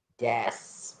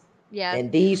 Yes. yes.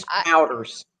 And these I,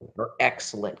 powders are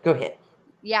excellent. Go ahead.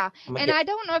 yeah, I'm gonna and get I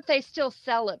don't know if they still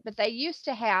sell it, but they used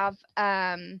to have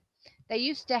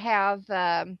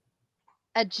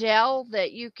a gel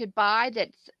that you could buy that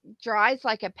dries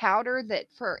like a powder, that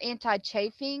for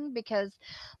anti-chafing, because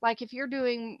like if you're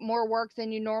doing more work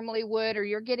than you normally would, or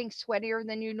you're getting sweatier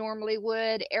than you normally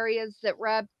would, areas that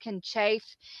rub can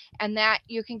chafe, and that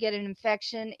you can get an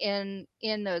infection in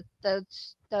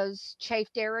those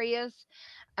chafed areas.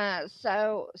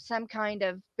 So some kind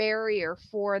of barrier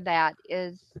for that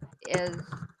is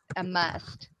a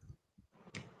must.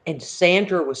 and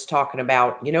Sandra was talking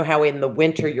about, how in the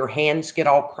winter your hands get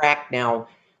all cracked now.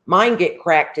 Mine get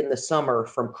cracked in the summer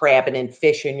from crabbing and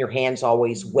fishing. Your hands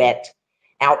always Mhm. wet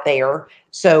out there.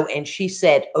 So, and she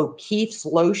said O'Keefe's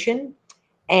lotion.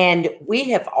 And we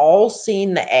have all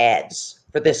seen the ads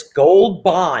for this Gold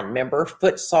Bond, remember,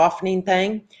 foot softening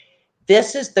thing?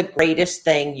 This is the greatest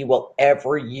thing you will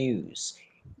ever use.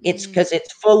 It's Mm. because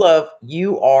it's full of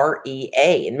urea.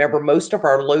 And remember, most of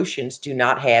our lotions do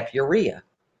not have urea,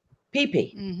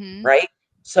 PP, Mhm. right?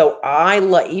 So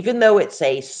even though it's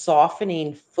a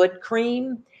softening foot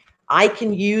cream, I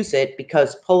can use it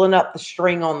because pulling up the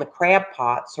string on the crab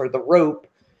pots or the rope,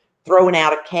 throwing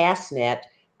out a cast net,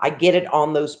 I get it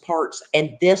on those parts.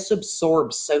 And this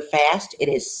absorbs so fast, it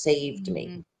has saved me.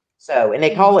 Mhm. So, and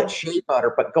they call it Mhm. shea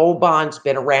butter, but Gold Bond's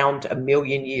been around a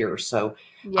million years. So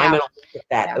I'm Yeah. going to look at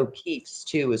that Yeah. O'Keefe's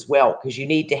too as well, because you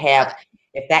need to have,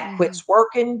 if that Mhm. quits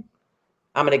working,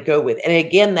 I'm going to go with. And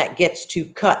again, that gets to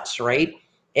cuts, right?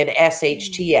 In Mhm.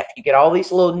 SHTF, you get all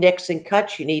these little nicks and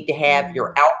cuts. You need to have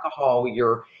your Mhm. alcohol,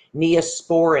 your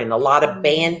Neosporin, a lot of Mhm.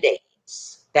 band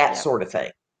aids, that Yep. sort of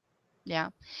thing. Yeah.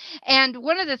 And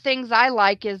one of the things I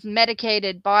like is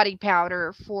medicated body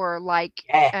powder for like,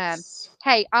 um, Yes.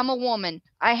 hey, I'm a woman.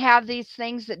 I have these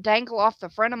things that dangle off the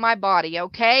front of my body,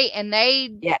 okay? And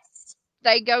Yes.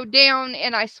 they go down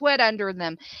and I sweat under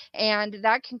them. And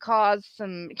that can cause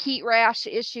some heat rash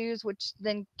issues, which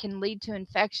then can lead to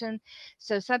infection.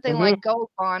 So something Hmm. like Gold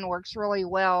Bond works really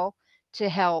well to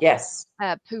help Yes.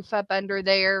 poof up under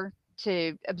there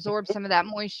to absorb some of that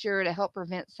moisture to help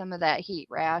prevent some of that heat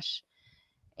rash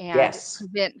and Yes.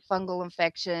 prevent fungal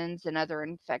infections and other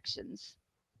infections.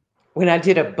 When I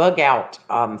did a bug out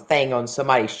thing on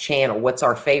somebody's channel, what's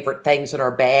our favorite things in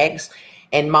our bags?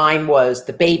 And mine was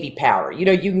the baby powder. You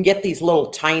know, you can get these little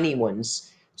tiny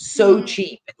ones so Mhm.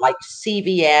 cheap, like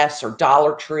CVS or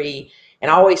Dollar Tree. And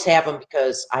I always have them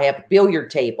because I have a billiard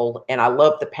table and I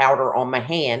love the powder on my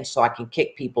hand so I can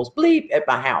kick people's bleep at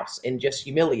my house and just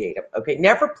humiliate them. Okay,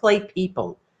 never play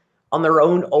people on their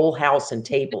own old house and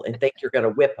table and think you're going to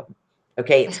whip them.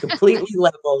 Okay, it's completely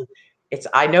level. It's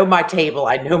I know my table,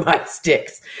 I know my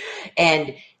sticks.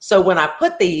 And so when I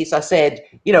put these, I said,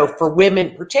 you know, for women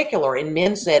in particular, and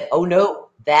men said, oh no,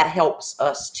 that helps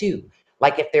us too.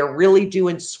 Like if they're really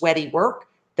doing sweaty work,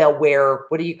 they'll wear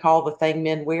what do you call the thing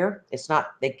men wear? It's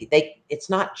not they it's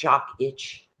not jock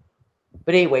itch.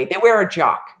 But anyway, they wear a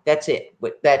jock. That's it.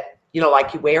 With that, you know,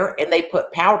 like you wear, and they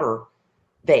put powder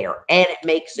there. And it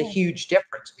makes a Yeah. huge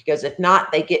difference because if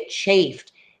not, they get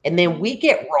chafed and then we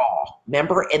get raw,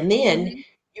 remember? And then Mhm.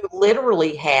 you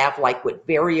literally have like what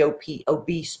very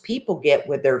obese people get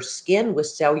with their skin with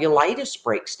cellulitis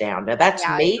breaks down. Now that's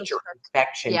Yeah, it'll major start.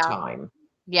 infection Yeah. time,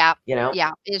 Yeah. you know?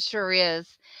 Yeah, it sure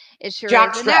is. It sure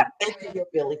is. And that Jockstrap. Thank you,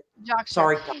 Billy. jockstrap.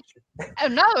 Sorry, Tasha. Oh,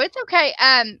 no, it's okay.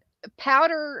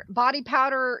 Powder, body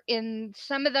powder in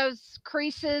some of those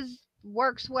creases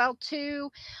works well too.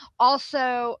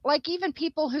 Also, like even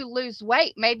people who lose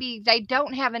weight, maybe they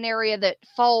don't have an area that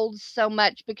folds so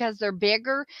much because they're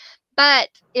bigger. But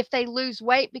if they lose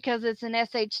weight because it's an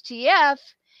SHTF,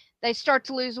 they start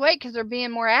to lose weight because they're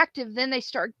being more active. Then they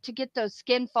start to get those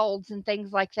skin folds and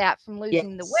things like that from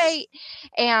losing the Yes. weight,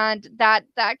 and that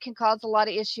can cause a lot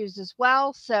of issues as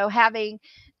well. So having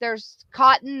there's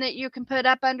cotton that you can put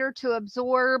up under to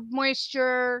absorb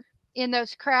moisture in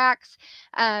those cracks.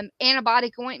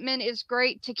 Antibiotic ointment is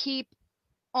great to keep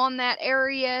on that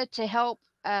area to help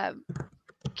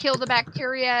kill the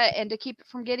bacteria and to keep it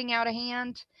from getting out of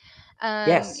hand.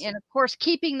 Yes. And of course,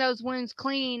 keeping those wounds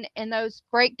clean and those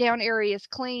breakdown areas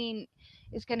clean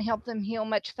is going to help them heal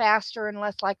much faster and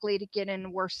less likely to get in a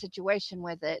worse situation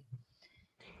with it.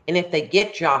 And if they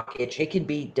get jock itch, it can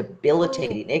be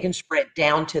Oh, debilitating. It can spread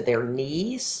down to their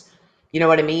knees. You know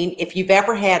what I mean? If you've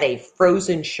ever had a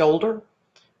frozen shoulder,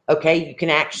 okay, you can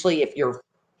actually, if your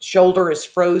shoulder is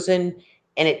frozen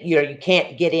and it, you know, you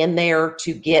can't get in there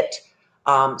to get,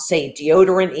 say,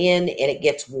 deodorant in and it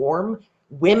gets warm,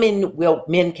 women will,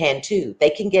 men can too. They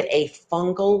can get a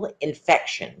fungal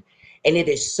infection and it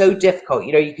is so difficult.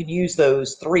 You know, you could use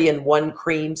those 3-in-1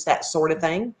 creams, that sort of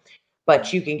thing,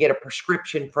 but you can get a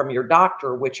prescription from your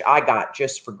doctor, which I got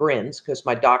just for grins because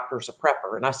my doctor's a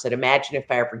prepper. And I said, imagine if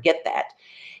I ever get that.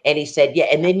 And he said, yeah.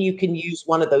 And yeah. then you can use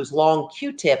one of those long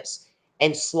Q-tips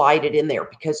and slide it in there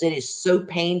because it is so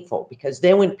painful. Because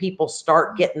then when people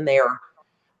start getting their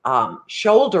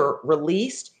shoulder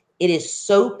released, it is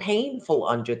so painful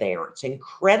under there. It's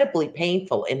incredibly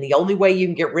painful. And the only way you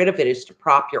can get rid of it is to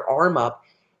prop your arm up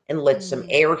and let some Mm-hmm.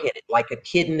 air hit it, like a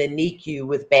kid in the NICU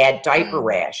with bad diaper Mm-hmm.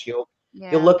 rash. You'll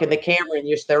Yeah. look in the camera and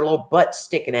just their little butt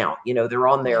sticking out. You know, they're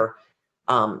on Yeah. their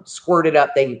squirted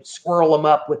up. They swirl them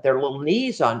up with their little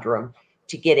knees under them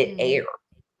to get it Mm-hmm. air.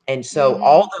 And so Mm-hmm.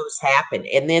 all those happen.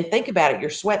 And then think about it. You're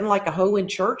sweating like a hoe in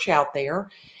church out there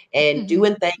and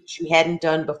doing things you hadn't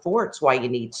done before. It's why you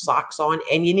need socks on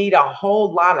and you need a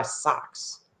whole lot of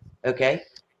socks. Okay.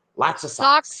 Lots of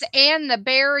Socks socks. and the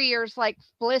barriers like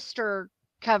blister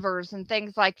covers and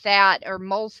things like that, or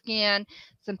moleskin,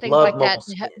 some things Love like that,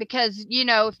 moleskin. because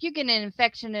if you get an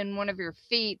infection in one of your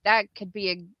feet, that could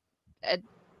be a,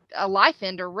 a life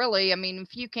ender, really. I mean,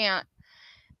 if you can't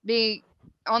be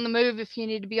on the move, if you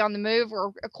need to be on the move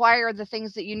or acquire the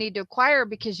things that you need to acquire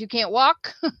because you can't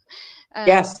walk,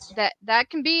 Yes. that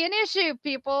can be an issue,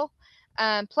 people.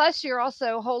 Plus, you're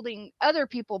also holding other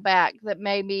people back. That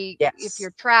maybe if Yes.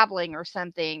 you're traveling or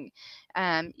something,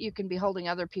 you can be holding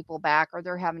other people back, or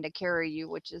they're having to carry you,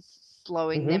 which is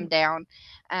slowing them Hmm. down.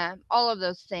 All of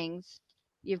those things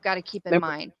you've got to keep in Remember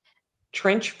mind.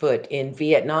 trench foot in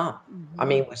Vietnam? I Hmm.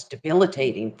 mean, it was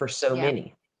debilitating for so Yeah,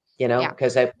 many, yeah.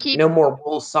 because Keep. no more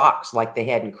wool socks like they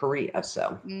had in Korea.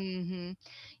 So, Hmm.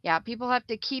 Yeah, people have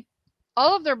to keep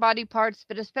all of their body parts,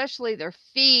 but especially their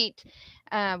feet,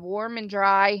 warm and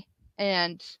dry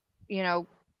and, you know,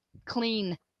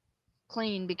 clean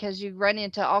clean, because you run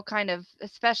into all kind of,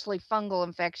 especially fungal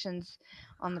infections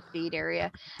on the feet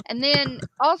area. And then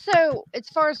also, as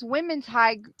far as women's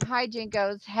hygiene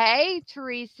goes, hey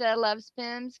Teresa loves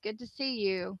Pims, good to see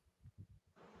you.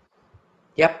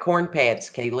 Yep, corn pads,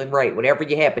 Caitlin, right. Whatever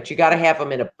you have, but you got to have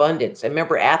them in abundance. And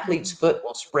remember, athlete's Mhm. foot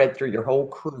will spread through your whole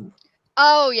crew.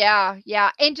 Oh yeah,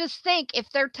 yeah. And just think, if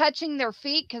they're touching their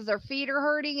feet because their feet are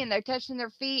hurting and they're touching their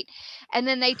feet, and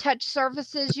then they touch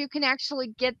surfaces, you can actually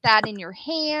get that in your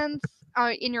hands,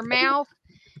 in your mouth,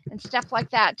 and stuff like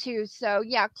that too. So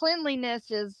yeah, cleanliness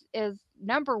is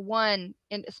number one,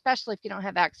 and especially if you don't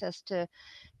have access to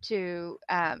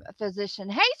a physician.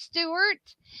 Hey, Stuart.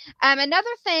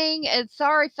 Another thing is,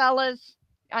 sorry, fellas,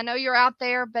 I know you're out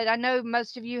there, but I know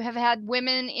most of you have had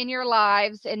women in your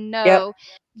lives and Yep. know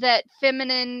that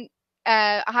feminine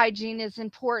hygiene is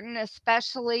important,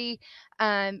 especially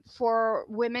for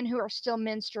women who are still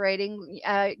menstruating.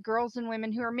 Girls and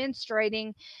women who are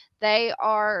menstruating, they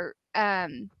are.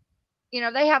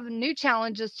 They have new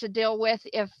challenges to deal with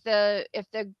if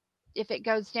it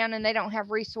goes down and they don't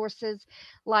have resources,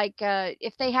 like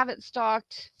if they haven't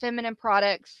stocked feminine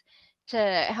products to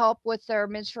help with their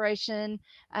menstruation,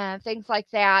 things like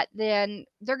that, then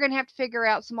they're going to have to figure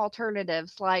out some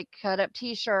alternatives like cut up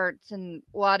t-shirts and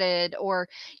wadded, or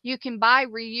you can buy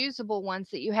reusable ones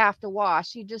that you have to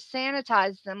wash. You just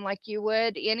sanitize them like you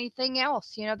would anything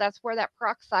else. That's where that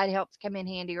peroxide helps come in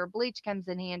handy, or bleach comes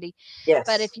in handy.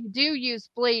 But Yes. if you do use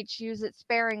bleach, use it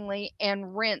sparingly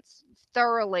and rinse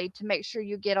thoroughly to make sure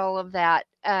you get all of that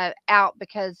out,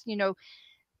 because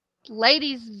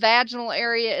ladies' vaginal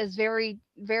area is very,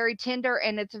 very tender,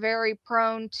 and it's very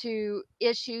prone to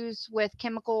issues with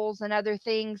chemicals and other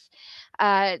things.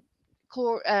 Uh,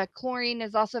 Chlorine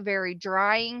is also very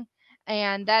drying,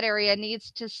 and that area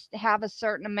needs to have a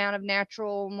certain amount of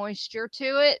natural moisture to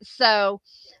it. So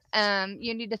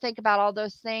you need to think about all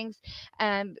those things.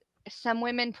 Um, some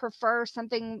women prefer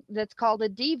something that's called a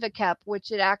diva cup,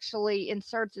 which it actually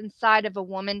inserts inside of a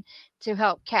woman to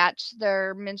help catch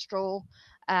their menstrual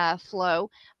flow.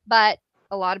 But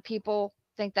a lot of people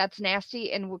think that's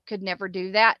nasty and could never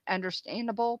do that.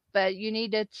 Understandable, but you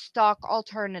need to stock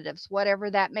alternatives,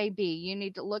 whatever that may be. You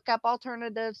need to look up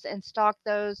alternatives and stock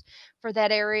those for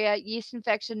that area. Yeast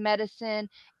infection medicine,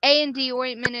 A&D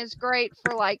ointment is great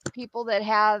for like people that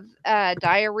have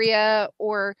diarrhea,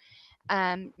 or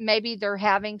maybe they're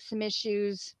having some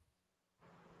issues.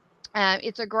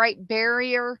 It's a great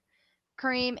barrier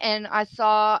cream, and I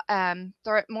saw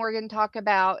Morgan talk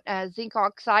about zinc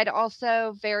oxide,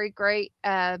 also very great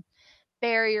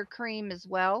barrier cream as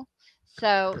well.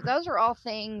 So those are all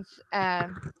things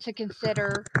to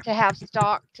consider to have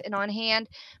stocked and on hand.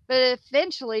 But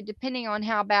eventually, depending on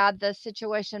how bad the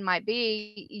situation might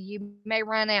be, you may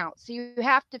run out. So you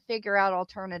have to figure out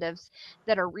alternatives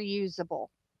that are reusable.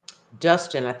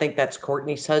 Dustin, I think that's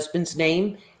Courtney's husband's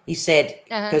name. He said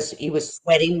Uh-huh. because he was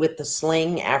sweating with the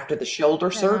sling after the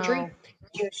shoulder surgery, Oh,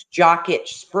 use jock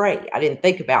itch spray. I didn't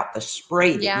think about the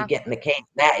spray that you yeah. get in the can.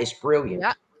 That is brilliant.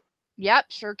 Yep. Yep.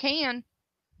 Sure can.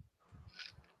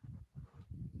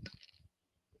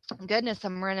 Goodness,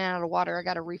 I'm running out of water. I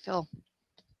got to refill.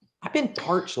 I've been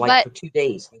parched like But for 2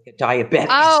 days, like a diabetic. It's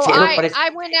oh, I terrible, I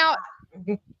went out.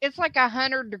 It's like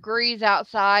 100 degrees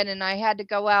outside, and I had to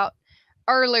go out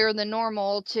earlier than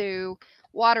normal to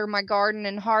water my garden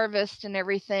and harvest and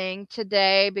everything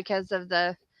today because of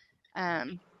the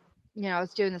um I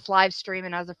was doing this live stream,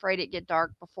 and I was afraid it'd get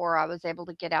dark before I was able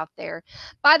to get out there.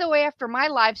 By the way, after my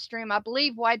live stream, I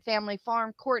believe Wide Family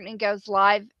Farm, Courtney goes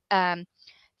live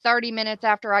 30 minutes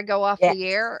after I go off the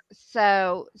yes. air.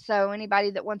 So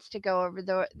anybody that wants to go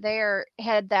over there,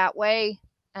 head that way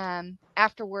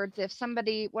afterwards. If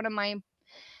one of my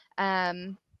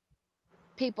um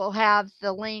people have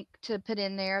the link to put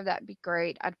in there, that'd be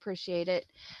great. I'd appreciate it.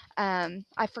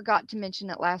 I forgot to mention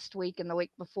it last week and the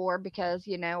week before because,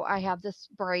 I have this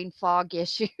brain fog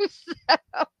issue.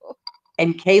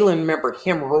 And Kaylin remembered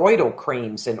hemorrhoidal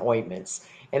creams and ointments.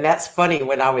 And that's funny.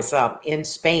 When I was in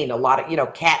Spain, a lot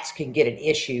of, cats can get an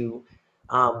issue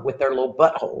with their little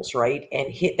buttholes, right?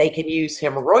 And they can use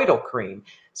hemorrhoidal cream.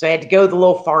 So I had to go to the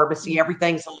little pharmacy.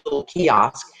 Everything's a little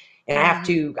kiosk. And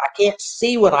Mm-hmm. I can't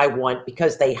see what I want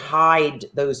because they hide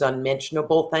those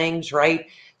unmentionable things, right?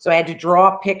 So I had to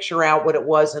draw a picture out what it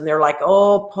was. And they're like,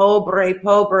 oh, pobre,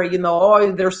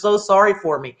 oh, they're so sorry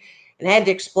for me. And I had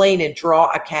to explain and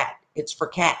draw a cat. It's for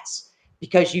cats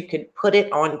because you can put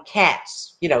it on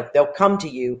cats. They'll come to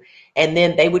you, and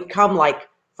then they would come like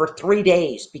for 3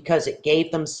 days because it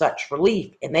gave them such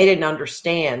relief. And they didn't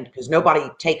understand because nobody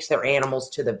takes their animals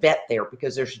to the vet there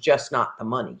because there's just not the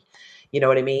money. You know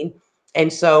what I mean?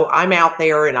 And so I'm out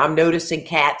there and I'm noticing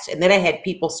cats. And then I had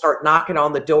people start knocking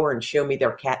on the door and show me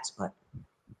their cat's butt.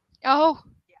 Oh,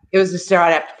 It was just,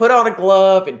 I'd have to put on a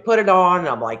glove and put it on. And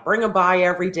I'm like, bring them by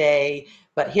every day.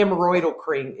 But hemorrhoidal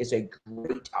cream is a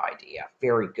great idea.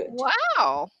 Very good.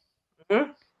 wow.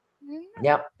 Mhm. Mm,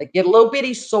 Yep. They get a little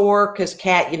bitty sore because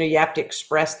cat, you have to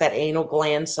express that anal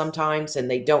gland sometimes and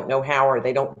they don't know how, or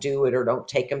they don't do it, or don't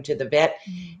take them to the vet.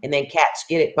 mm. And then cats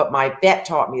get it. But my vet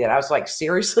taught me that. I was like,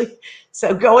 seriously?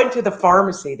 So going to the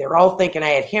pharmacy, they're all thinking I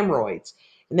had hemorrhoids.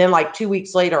 And then like 2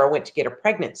 weeks later, I went to get a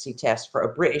pregnancy test for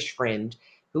a British friend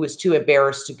who was too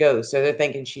embarrassed to go. So they're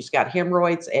thinking she's got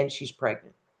hemorrhoids and she's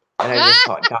pregnant. And I just Ah!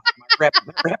 thought, God, my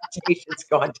reputation's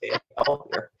gone to hell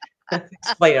here.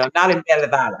 Explain it. I'm not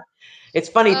embarazada. It's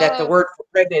funny that the Oh. word for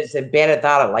pregnant is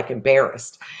embarazada, like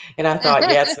embarrassed. And I thought,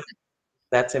 yes,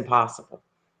 that's impossible.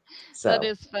 That So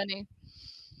is funny.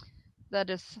 That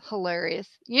is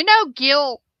hilarious.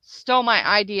 Gil stole my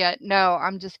idea. No,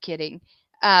 I'm just kidding.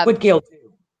 what Um, Gil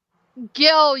do?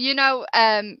 Gil,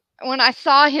 when I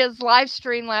saw his live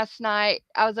stream last night,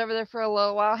 I was over there for a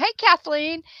little while. Hey,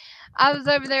 Kathleen. I was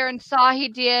over there and saw he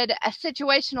did a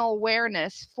situational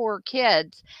awareness for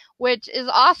kids, which is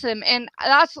awesome. And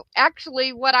that's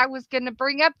actually what I was going to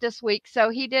bring up this week. So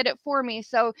he did it for me.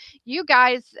 So you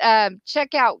guys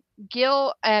check out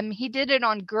Gil. He did it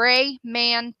on Gray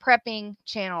Man Prepping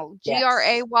channel, Yes.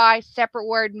 GRAY, separate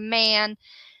word man,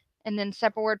 and then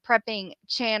separate word prepping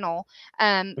channel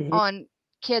Mhm. on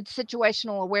kids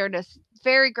situational awareness.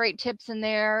 Very great tips in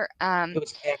there. It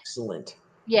was excellent.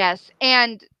 Yes,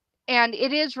 and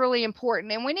it is really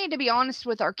important, and we need to be honest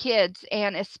with our kids,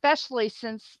 and especially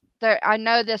since I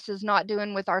know this is not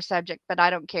doing with our subject, but I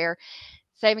don't care.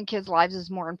 Saving kids' lives is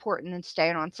more important than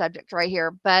staying on subject right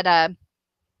here. But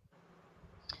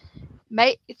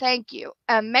thank you.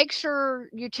 Make sure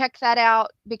you check that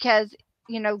out because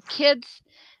kids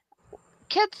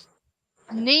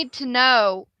need to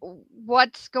know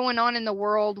what's going on in the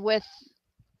world with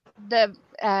the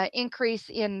increase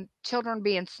in children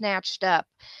being snatched up.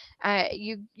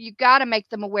 You got to make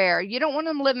them aware. You don't want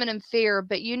them living in fear,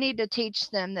 but you need to teach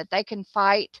them that they can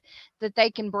fight, that they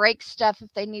can break stuff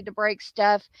if they need to break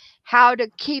stuff, how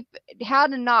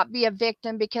to not be a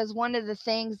victim. Because one of the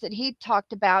things that he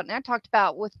talked about, and I talked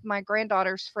about with my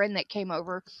granddaughter's friend that came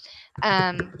over,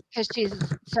 because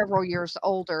she's several years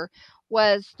older,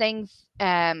 was things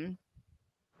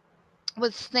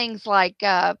like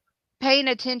paying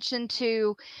attention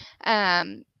to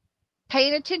um,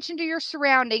 paying attention to your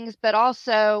surroundings, but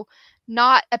also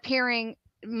not appearing.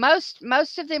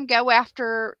 Most of them go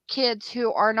after kids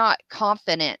who are not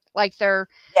confident, like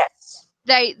Yes.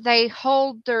 they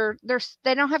hold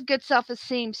they don't have good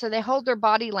self-esteem, so they hold their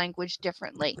body language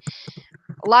differently.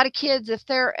 A lot of kids, if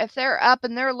they're up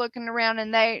and they're looking around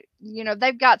and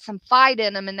they've got some fight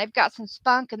in them and they've got some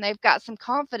spunk and they've got some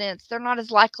confidence, they're not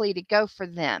as likely to go for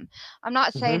them. I'm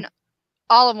not Hmm. saying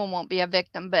all of them won't be a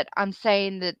victim, but I'm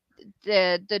saying that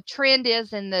the trend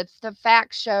is, and the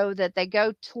facts show that they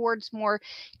go towards more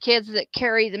kids that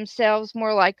carry themselves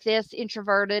more like this,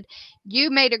 introverted. You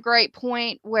made a great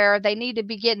point where they need to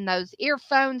be getting those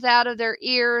earphones out of their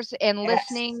ears and Yes.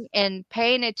 listening and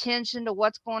paying attention to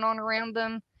what's going on around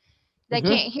them. They Hmm.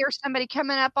 can't hear somebody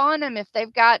coming up on them if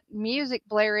they've got music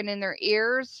blaring in their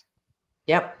ears.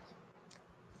 Yep.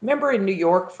 Remember in New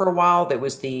York for a while, there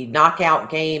was the knockout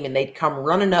game and they'd come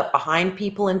running up behind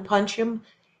people and punch them?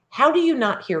 How do you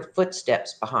not hear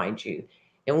footsteps behind you?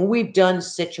 And when we've done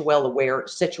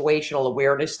situational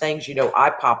awareness things, I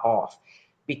pop off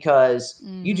because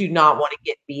you do Hmm. not want to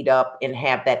get beat up and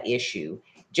have that issue.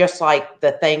 Just like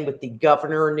the thing with the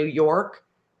governor of New York.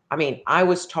 I mean, I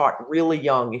was taught really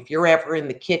young, if you're ever in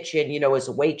the kitchen, as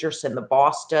a waitress and the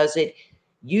boss does it,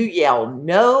 you yell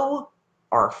no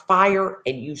or fire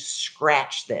and you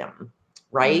scratch them,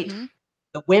 right? Hmm.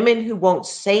 The women who won't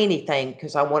say anything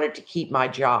because I wanted to keep my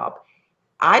job,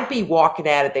 I'd be walking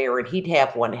out of there and he'd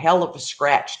have one hell of a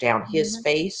scratch down his Hmm.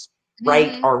 face,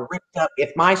 right? Hmm. Or ripped up.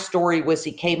 If my story was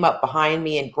he came up behind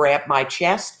me and grabbed my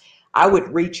chest, I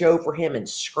would reach over him and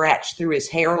scratch through his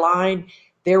hairline.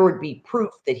 There would be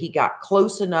proof that he got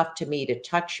close enough to me to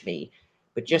touch me.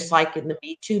 But just Hmm. like in the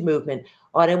Me Too movement,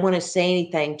 I didn't want to say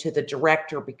anything to the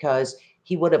director because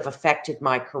he would have affected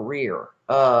my career.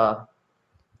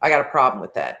 I got a problem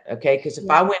with that. Okay. Because if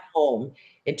I Yeah. went home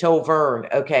and told Vern,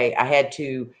 okay, I had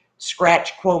to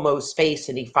scratch Cuomo's face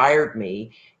and he fired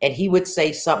me, and he would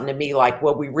say something to me like,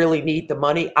 well, we really need the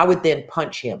money, I would then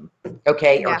punch him,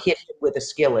 okay, or Yeah. hit him with a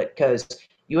skillet because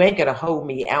You ain't gonna hoe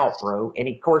me out, bro. And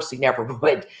of course he never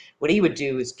would. What he would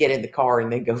do is get in the car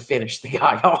and then go finish the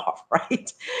guy off,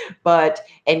 right? But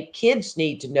and kids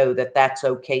need to know that that's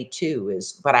okay too.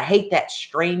 But I hate that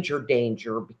stranger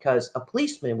danger, because a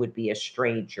policeman would be a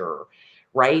stranger,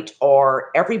 right?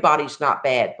 Or everybody's not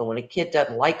bad, but when a kid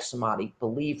doesn't like somebody,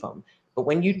 believe them. But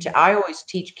when I always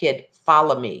teach kid,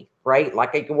 follow me, right?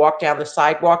 Like I can walk down the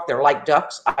sidewalk, they're like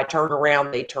ducks. I turn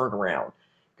around, they turn around.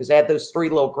 Because I had those three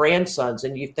little grandsons,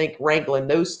 and you think wrangling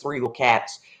those three little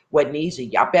cats wasn't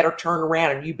easy. I better turn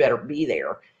around and you better be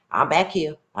there. I'm back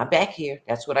here. I'm back here.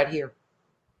 That's what I'd hear,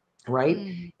 right?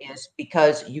 Mm-hmm. Is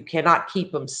because you cannot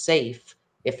keep them safe.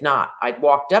 If not, I'd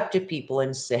walked up to people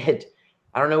and said,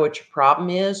 I don't know what your problem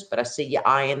is, but I see you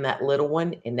eyeing that little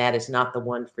one, and that is not the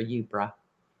one for you, bruh.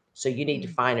 So you need to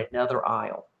find another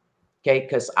aisle. Okay,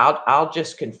 because I'll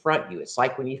just confront you. It's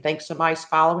like when you think somebody's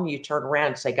following you, turn around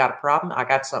and say, got a problem? I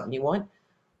got something you want?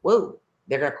 Whoa,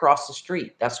 they're gonna cross the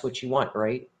street. That's what you want,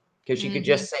 right? Because you could Mm-hmm.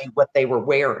 just say what they were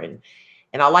wearing.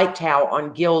 And I liked how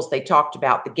on Gills they talked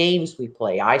about the games we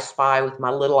play. I spy with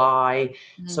my little eye.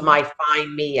 Mm-hmm. Somebody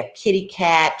find me a kitty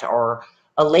cat or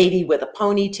a lady with a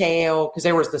ponytail, because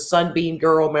there was the Sunbeam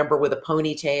girl, remember, with a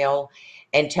ponytail,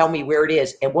 and tell me where it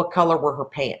is. And what color were her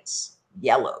pants?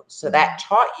 Yellow. So that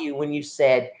taught you when you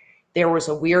said there was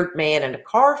a weird man in a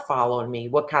car following me.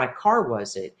 What kind of car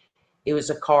was it? It was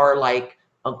a car like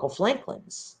Uncle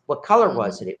Franklin's. What color Mm-hmm.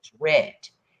 was it? It was red.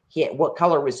 What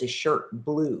color was his shirt?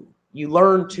 Blue. You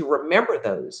learn to remember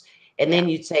those. And Yeah. then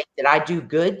you'd say, did I do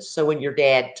good? So when your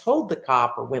dad told the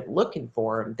cop or went looking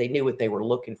for him, they knew what they were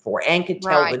looking for and could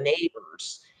tell the Right.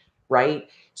 neighbors, right?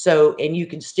 So, and you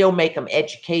can still make them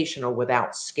educational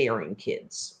without scaring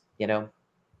kids, you know?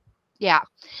 Yeah.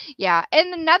 Yeah.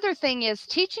 And another thing is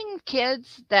teaching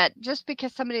kids that just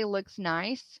because somebody looks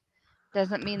nice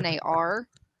doesn't mean they are.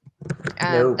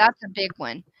 No, That's a big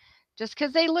one. Just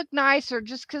because they look nice or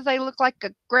just because they look like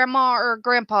a grandma or a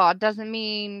grandpa doesn't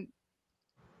mean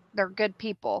they're good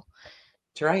people.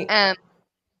 that's right. Um,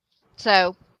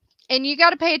 so, and you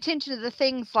got to pay attention to the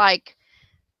things like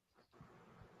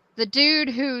the dude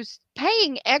who's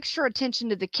paying extra attention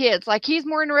to the kids. Like he's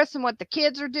more interested in what the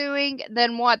kids are doing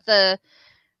than what the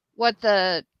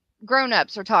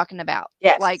grown-ups are talking about.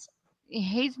 Like Yes.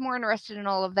 he's more interested in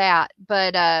all of that.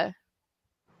 But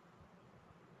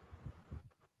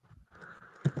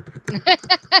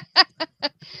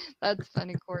that's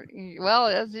funny, Courtney. Well,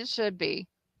 as it should be.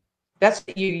 That's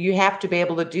you have to be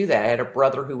able to do that. I had a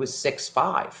brother who was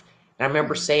 6'5". And I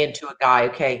remember saying to a guy,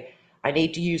 okay, I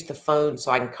need to use the phone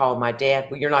so I can call my dad.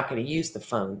 Well, you're not going to use the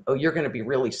phone. Oh, you're going to be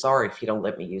really sorry if you don't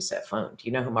let me use that phone. Do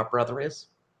you know who my brother is?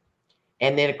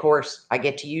 And then, of course, I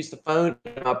get to use the phone,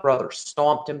 and my brother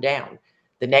stomped him down.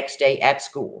 The next day at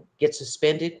school, get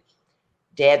suspended.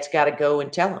 Dad's got to go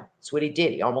and tell him. That's what he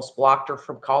did. He almost blocked her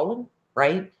from calling,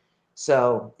 right?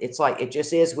 So it's like, it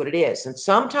just is what it is. And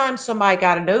sometimes somebody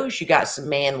got to know you got some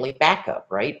manly backup,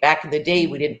 right? Back in the day,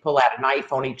 we didn't pull out a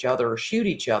knife on each other or shoot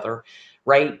each other,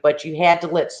 right? But you had to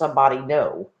let somebody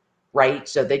know, right?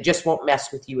 So they just won't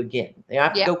mess with you again. They don't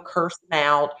have to Yep. go curse them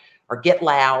out or get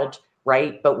loud,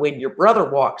 right? But when your brother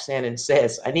walks in and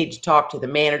says, I need to talk to the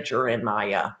manager and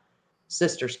my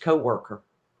sister's coworker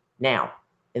now,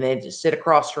 and then just sit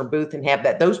across from booth and have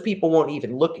that, those people won't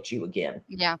even look at you again,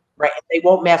 Yeah. right? They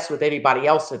won't mess with anybody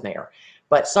else in there.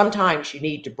 But sometimes you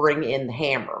need to bring in the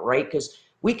hammer, right? Because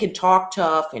we can talk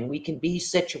tough and we can be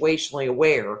situationally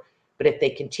aware, but if they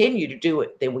continue to do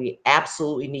it, then we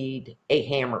absolutely need a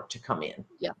hammer to come in.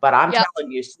 Yeah. But I'm Yep.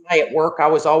 telling you, somebody at work, I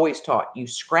was always taught, you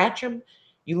scratch them,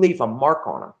 you leave a mark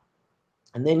on them,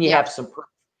 and then you Yep. have some proof.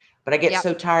 But I get Yep.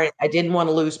 so tired. I didn't want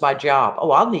to lose my job.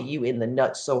 Oh, I'll knee you in the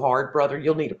nuts so hard, brother.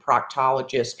 You'll need a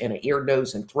proctologist and an ear,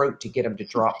 nose, and throat to get them to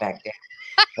drop back down.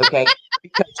 Okay.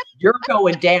 Because you're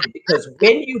going down. Because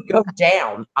when you go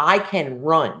down, I can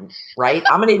run, right?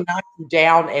 I'm going to knock you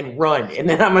down and run. And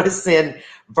then I'm going to send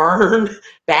Vern,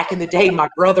 back in the day, my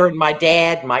brother and my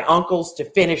dad, my uncles, to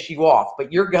finish you off.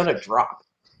 But you're going to drop.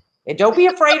 And don't be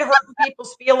afraid of hurting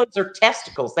people's feelings or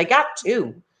testicles. They got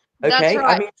two. That's Okay.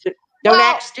 I right. mean, don't Well,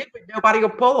 act stupid. Nobody will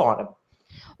pull on them.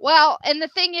 Well, and the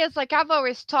thing is, like I've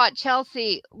always taught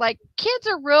Chelsea, like kids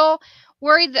are real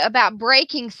worried about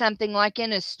breaking something like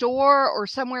in a store or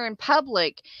somewhere in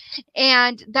public.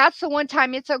 And that's the one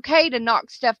time it's okay to knock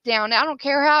stuff down. I don't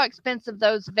care how expensive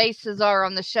those vases are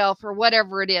on the shelf or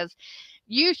whatever it is.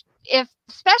 You if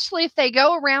especially if they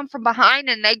go around from behind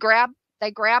and they grab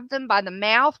them by the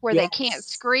mouth where they can't Yes.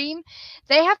 scream.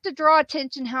 They have to draw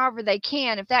attention however they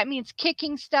can. If that means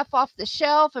kicking stuff off the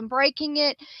shelf and breaking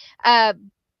it, uh,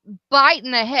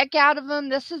 biting the heck out of them,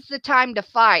 this is the time to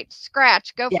fight.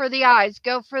 Scratch, go Yeah. for the eyes,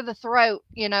 go for the throat,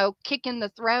 kick in the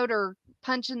throat or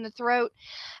punch in the throat.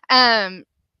 Um,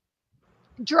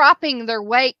 Dropping their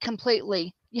weight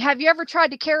completely. Have you ever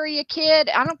tried to carry a kid?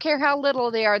 I don't care how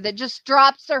little they are, that just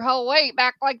drops their whole weight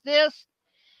back like this.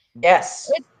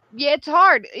 Yes. Yeah, it's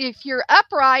hard. If you're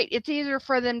upright, it's easier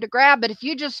for them to grab, but if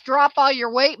you just drop all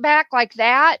your weight back like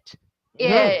that,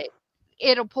 Hmm.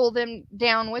 it'll pull them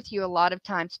down with you a lot of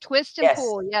times. Twist and Yes.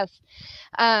 pull, yes.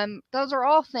 Those are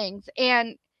all things.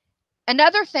 And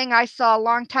another thing I saw a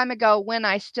long time ago when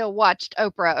I still watched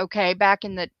Oprah, okay, back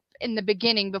in the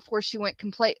beginning before she went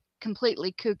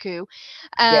completely cuckoo.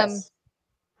 Um, Yes.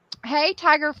 hey,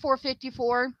 Tiger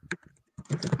 454.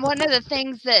 One of the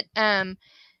things that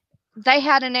they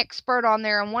had an expert on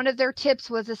there, and one of their tips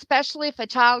was, especially if a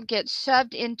child gets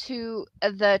shoved into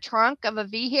the trunk of a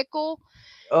vehicle,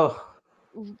 Oh,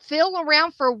 feel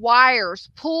around for wires,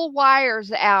 pull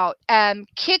wires out,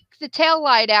 kick the tail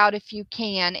light out if you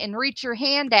can, and reach your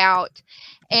hand out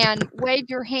and wave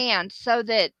your hand so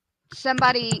that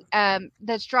somebody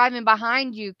that's driving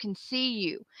behind you can see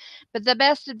you. But the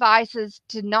best advice is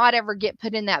to not ever get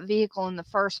put in that vehicle in the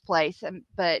first place.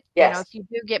 But yes. if you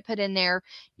do get put in there,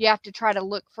 you have to try to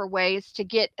look for ways to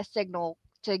get a signal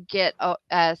to get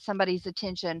somebody's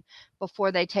attention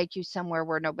before they take you somewhere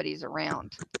where nobody's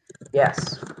around.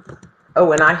 Yes.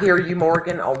 Oh, and I hear you,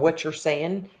 Morgan, on what you're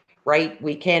saying, right?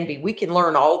 We can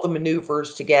learn all the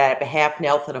maneuvers to get out of a half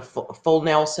Nelson, a full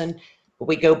Nelson, but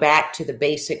we go back to the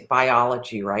basic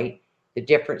biology, right? The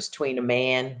difference between a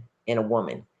man and a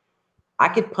woman. I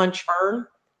could punch Vern, and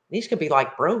he's gonna be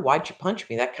like, bro, why'd you punch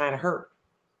me? That kind of hurt.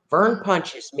 Vern Mm,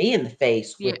 punches me in the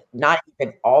face yeah. with not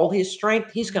even all his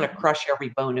strength. He's going to Mhm, crush every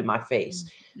bone in my face.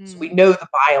 So we mhm, know the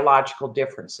biological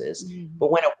differences. mhm.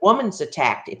 But when a woman's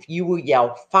attacked, if you will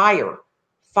yell fire,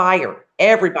 fire,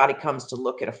 everybody comes to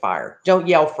look at a fire. Don't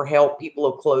yell for help. People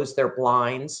will close their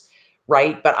blinds,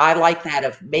 right? But I like that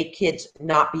of make kids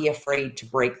not be afraid to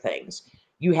break things.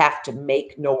 You have to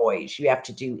make noise. You have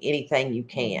to do anything you Mhm.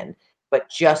 can, but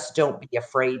just don't be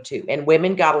afraid to. And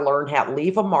women got to learn how to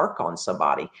leave a mark on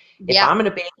somebody. If Yeah. I'm going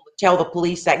to be able to tell the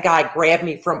police that guy grabbed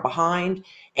me from behind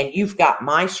and you've got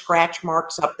my scratch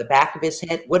marks up the back of his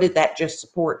head, what did that just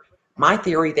support? My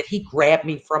theory that he grabbed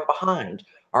me from behind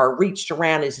or reached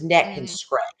around his neck and Mhm,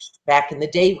 scratched. Back in the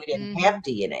day, we didn't have mhm,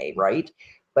 DNA, right?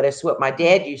 But it's what my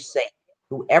mhm. dad used to say: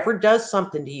 whoever does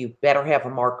something to you better have a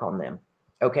mark on them.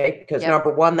 Okay. Because Yep.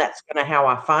 number one, that's going to how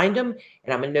I find them.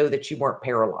 And I'm going to know that you weren't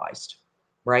paralyzed,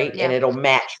 right? And Yeah. it'll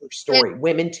match your And story.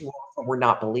 Women too often were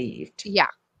not believed. yeah.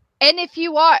 And if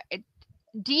you are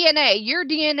DNA, your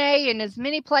DNA in as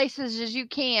many places as you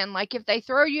can. Like if they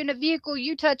throw you in a vehicle,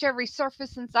 you touch every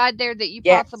surface inside there that you Yes.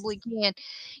 possibly can.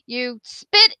 You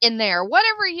spit in there,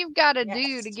 whatever you've got to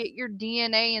do to Yes. get your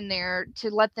DNA in there to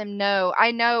let them know.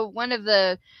 I know one of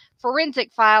the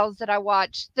forensic files that I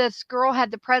watched, this girl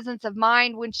had the presence of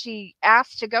mind when she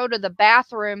asked to go to the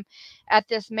bathroom at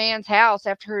this man's house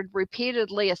after he had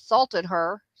repeatedly assaulted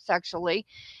her sexually.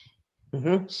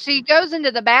 Hmm. She goes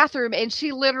into the bathroom and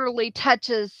she literally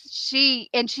touches she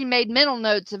made mental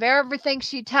notes of everything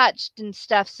she touched and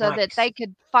stuff so that Nice. they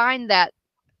could find that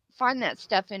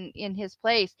stuff in his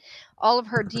place, all of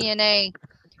her DNA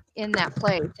in that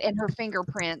place and her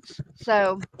fingerprints.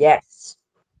 So Yes.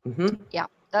 Hmm. yeah,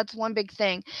 that's one big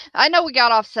thing. I know we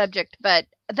got off subject, but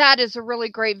that is a really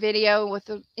great video with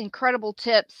incredible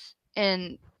tips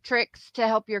and tricks to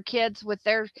help your kids with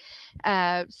their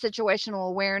situational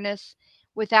awareness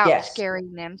without Yes.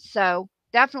 scaring them. So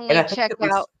And definitely I think check it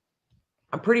was, out.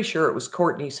 I'm pretty sure it was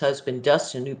Courtney's husband,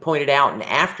 Dustin, who pointed out, and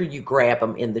after you grab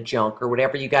them in the junk or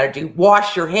whatever you got to do,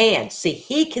 wash your hands. See,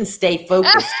 he can stay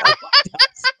focused on what he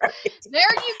does, right?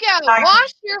 There you go. I,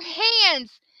 Wash your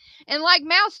hands. And like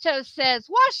Mouse Toast says,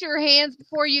 wash your hands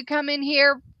before you come in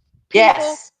here,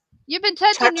 people. yes. You've been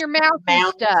touching Touch your your mouth and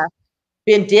mouth. stuff.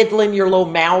 Been diddling your little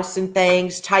mouse and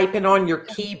things, typing on your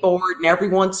keyboard, and every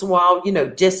once in a while,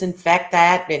 disinfect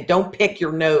that and don't pick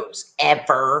your nose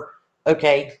ever,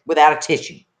 okay, without a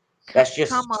tissue. That's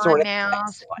Come just sort on, of advice.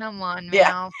 Mouse. Come on,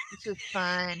 Yeah, Mouse. This is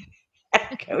fun.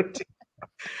 go to.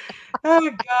 Oh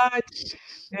God,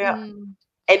 yeah. Mm.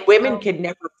 And women Oh, can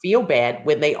never feel bad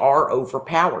when they are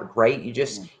overpowered, right?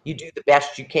 yeah. You do the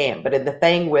best you can. But in the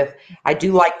thing with, I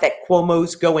do like that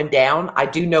Cuomo's going down. I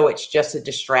do know it's just a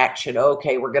distraction.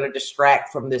 Okay, we're going to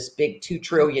distract from this big 2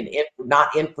 trillion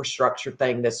not infrastructure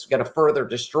thing that's going to further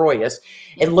destroy us.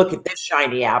 Yeah. And look at this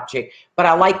shiny object. But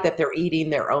I like that they're eating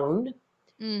their own.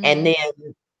 And Mhm.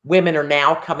 then women are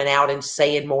now coming out and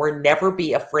saying more. Never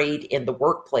be afraid in the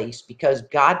workplace because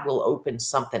God will open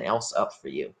something else up for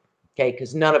you. Okay,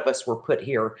 because none of us were put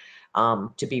here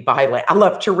to be violent. I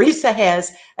love Teresa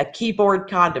has a keyboard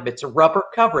condom. It's a rubber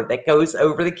cover that goes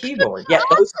over the keyboard. Yeah,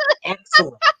 those are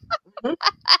excellent. Mhm.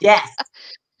 Yes.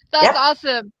 That's Yep.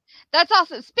 awesome. That's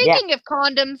awesome. Yeah. Speaking of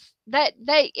condoms, that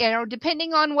they,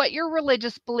 depending on what your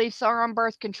religious beliefs are on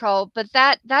birth control, but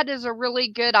that is a really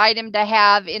good item to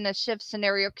have in a shift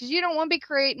scenario because you don't want to be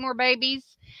creating more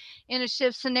babies in a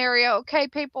shift scenario. Okay,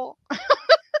 people.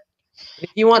 If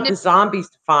you And want if the zombies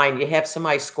to find, you have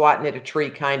somebody squatting at a tree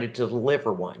kind of to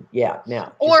deliver one. Yeah.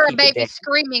 Now, just or a keep it baby down.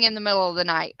 screaming in the middle of the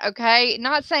night. Okay,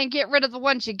 not saying get rid of the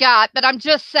ones you got, but I'm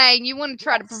just saying you want to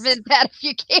try to Yes. prevent that if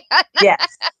you can.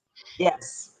 Yes.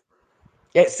 Yes.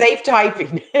 It's safe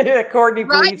typing, according to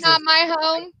Right, believes not is my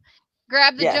home.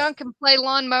 Grab the yes. junk and play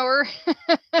lawnmower.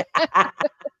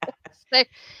 Safe,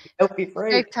 Don't be safe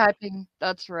afraid. typing.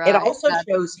 That's It right. also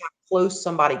shows how close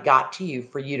somebody got to you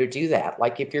for you to do that.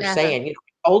 Like if you're Uh-huh. saying,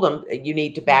 I told them you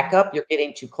need to back Mhm, up, you're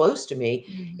getting too close to me.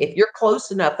 If mhm, you're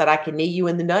close enough that I can knee you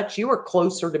in the nuts, you are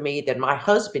closer to me than my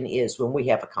husband is when we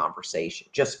have a conversation,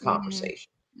 just a mhm,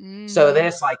 conversation. So then mhm.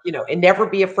 it's like, and never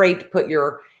be afraid to put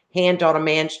your hand on a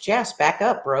man's chest. Back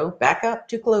up, bro. Back up,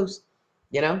 too close.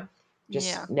 You know,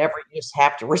 Yeah. you just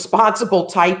have to responsible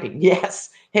typing. Yes.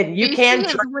 And you BC can is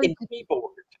drink weak. in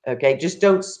keyboard. Okay. Just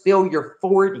don't spill your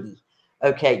 40.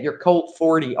 Okay. Your Colt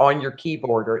 40 on your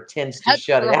keyboard or it tends to That's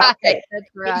shut it out. right. Okay. That's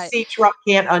right. PC truck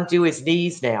can't undo his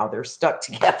knees now. They're stuck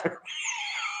together.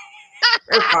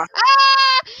 They're fine.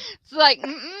 It's like,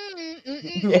 mm-mm,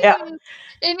 Yeah. mm-mm.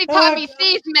 Anytime Oh, he God.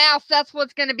 sees mouse, that's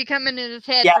what's going to be coming in his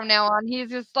head Yeah. from now on. He's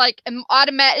just like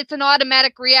automatic. It's an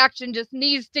automatic reaction. Just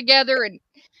knees together and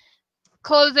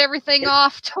close everything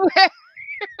off to where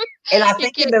And I he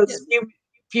think in can't get. those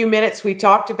few minutes we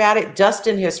talked about it,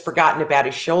 Dustin has forgotten about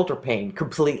his shoulder pain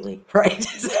completely, right?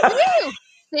 Woo!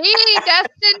 See,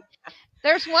 Dustin,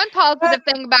 there's one positive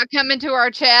thing about coming to our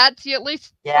chats. You at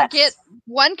least forget Yes.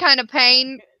 one kind of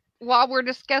pain while we're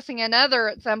discussing another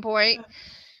at some point.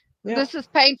 Yeah. This is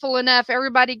painful enough.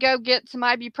 Everybody go get some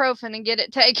ibuprofen and get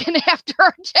it taken after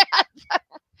our chat.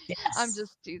 I'm Yes.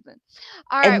 just teasing.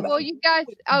 All right. And Well, you guys,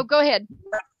 oh, go ahead.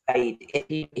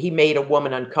 if he made a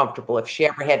woman uncomfortable if she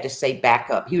ever had to say back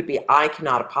up. He would be, I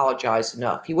cannot apologize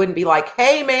enough. He wouldn't be like,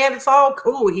 hey man, it's all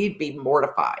cool. He'd be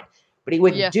mortified. But he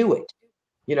wouldn't Yeah. do it.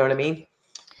 You know what I mean?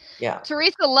 Yeah.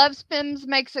 Teresa Love Spims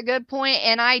makes a good point,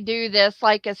 and I do this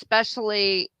like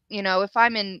especially if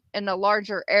I'm in a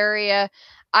larger area,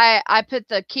 I put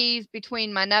the keys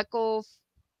between my knuckles,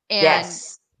 and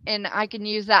Yes. I can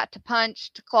use that to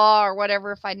punch, to claw, or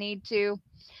whatever if I need to,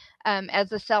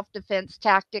 as a self defense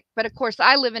tactic. But of course,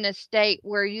 I live in a state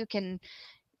where you can,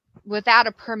 without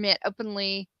a permit,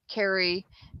 openly carry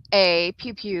a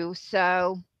pew pew.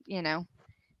 So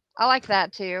I like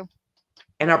that too.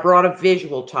 And I brought a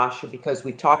visual, Tasha, because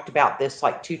we talked about this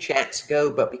like 2 chats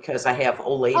ago, but because I have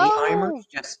old lady Oh,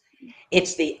 Eimers,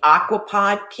 it's the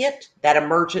Aquapod kit, that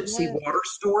emergency yes, water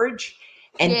storage.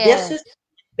 And this is yes,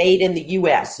 made in the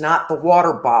US, not the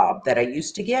water bob that I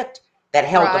used to get that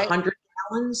held right, 100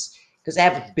 gallons, because I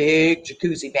have a big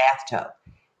jacuzzi bathtub.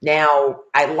 Now,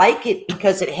 I like it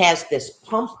because it has this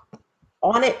pump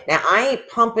on it. Now, I ain't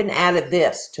pumping out of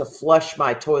this to flush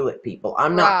my toilet, people.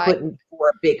 I'm not right, putting for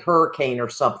a big hurricane or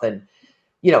something,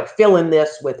 filling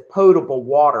this with potable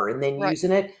water and then right.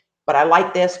 using it. But I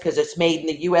like this because it's made in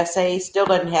the USA, still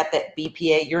doesn't have that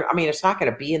BPA. It's not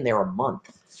going to be in there a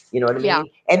month. You know what I Yeah,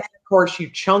 mean? And then, of course, you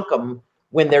chunk them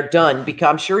when they're done because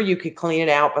I'm sure you could clean it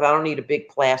out, but I don't need a big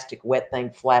plastic wet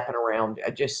thing flapping around. I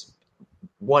just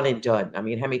one and done. I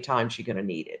mean, how many times you going to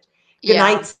need it? Good yeah.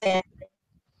 night, Sam.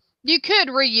 You could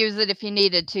reuse it if you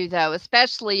needed to, though,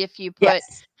 especially if you put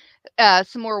Yes.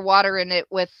 some more water in it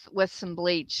with some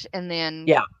bleach, and then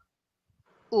Yeah.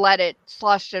 let it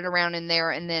sloshed it around in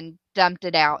there, and then dumped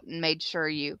it out and made sure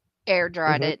you air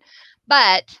dried Hmm. it.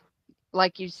 But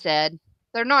like you said,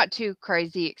 they're not too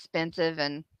crazy expensive,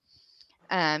 and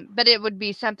but it would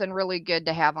be something really good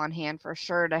to have on hand for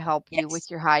sure to help you with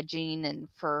Yes. your hygiene and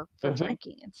for Hmm.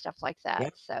 drinking and stuff like that. Yeah.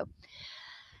 So,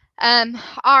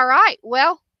 all right.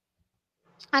 Well,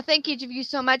 I thank each of you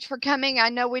so much for coming. I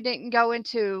know we didn't go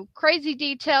into crazy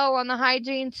detail on the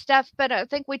hygiene stuff, but I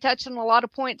think we touched on a lot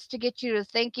of points to get you to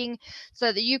thinking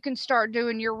so that you can start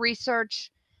doing your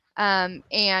research, and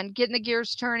getting the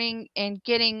gears turning and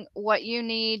getting what you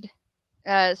need,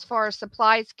 as far as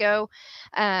supplies go,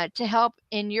 to help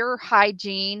in your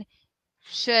hygiene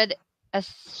should a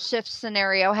shift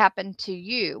scenario happen to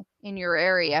you in your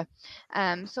area.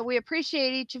 So we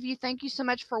appreciate each of you. Thank you so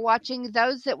much for watching.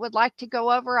 Those that would like to go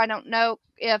over, I don't know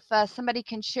if somebody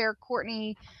can share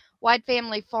Courtney White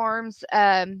Family Farms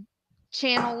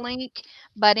channel link,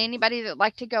 but anybody that'd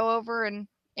like to go over and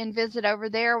visit over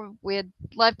there, we'd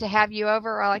love to have you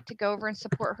over. I like to go over and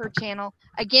support her channel.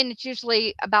 Again, it's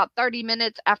usually about 30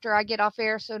 minutes after I get off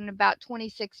air, so in about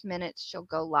 26 minutes she'll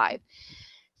go live.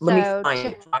 Let me So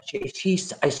find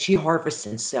it. Is she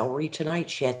harvesting celery tonight?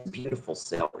 She has beautiful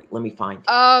celery. Let me find it.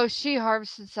 oh, she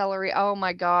harvested celery. Oh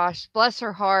my gosh, bless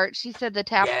her heart. She said the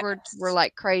taps were Yes.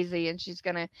 like crazy, and she's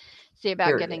gonna see about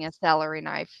Here it getting a is. celery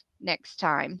knife next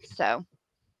time. So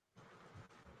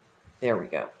There we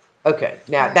go. Okay.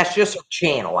 Now that's just her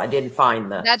channel. I didn't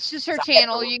find the. that's just her 'Cause I had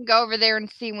channel. to- You can go over there and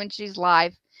see when she's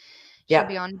live. She'll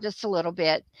be Yep. on just a little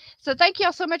bit. So thank you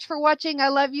all so much for watching. I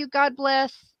love you. God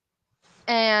bless.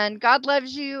 And God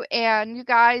loves you. And you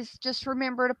guys just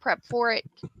remember to prep for it.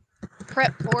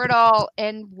 Prep for it all.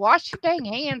 And wash your dang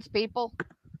hands, people.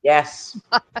 Yes.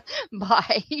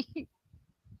 Bye.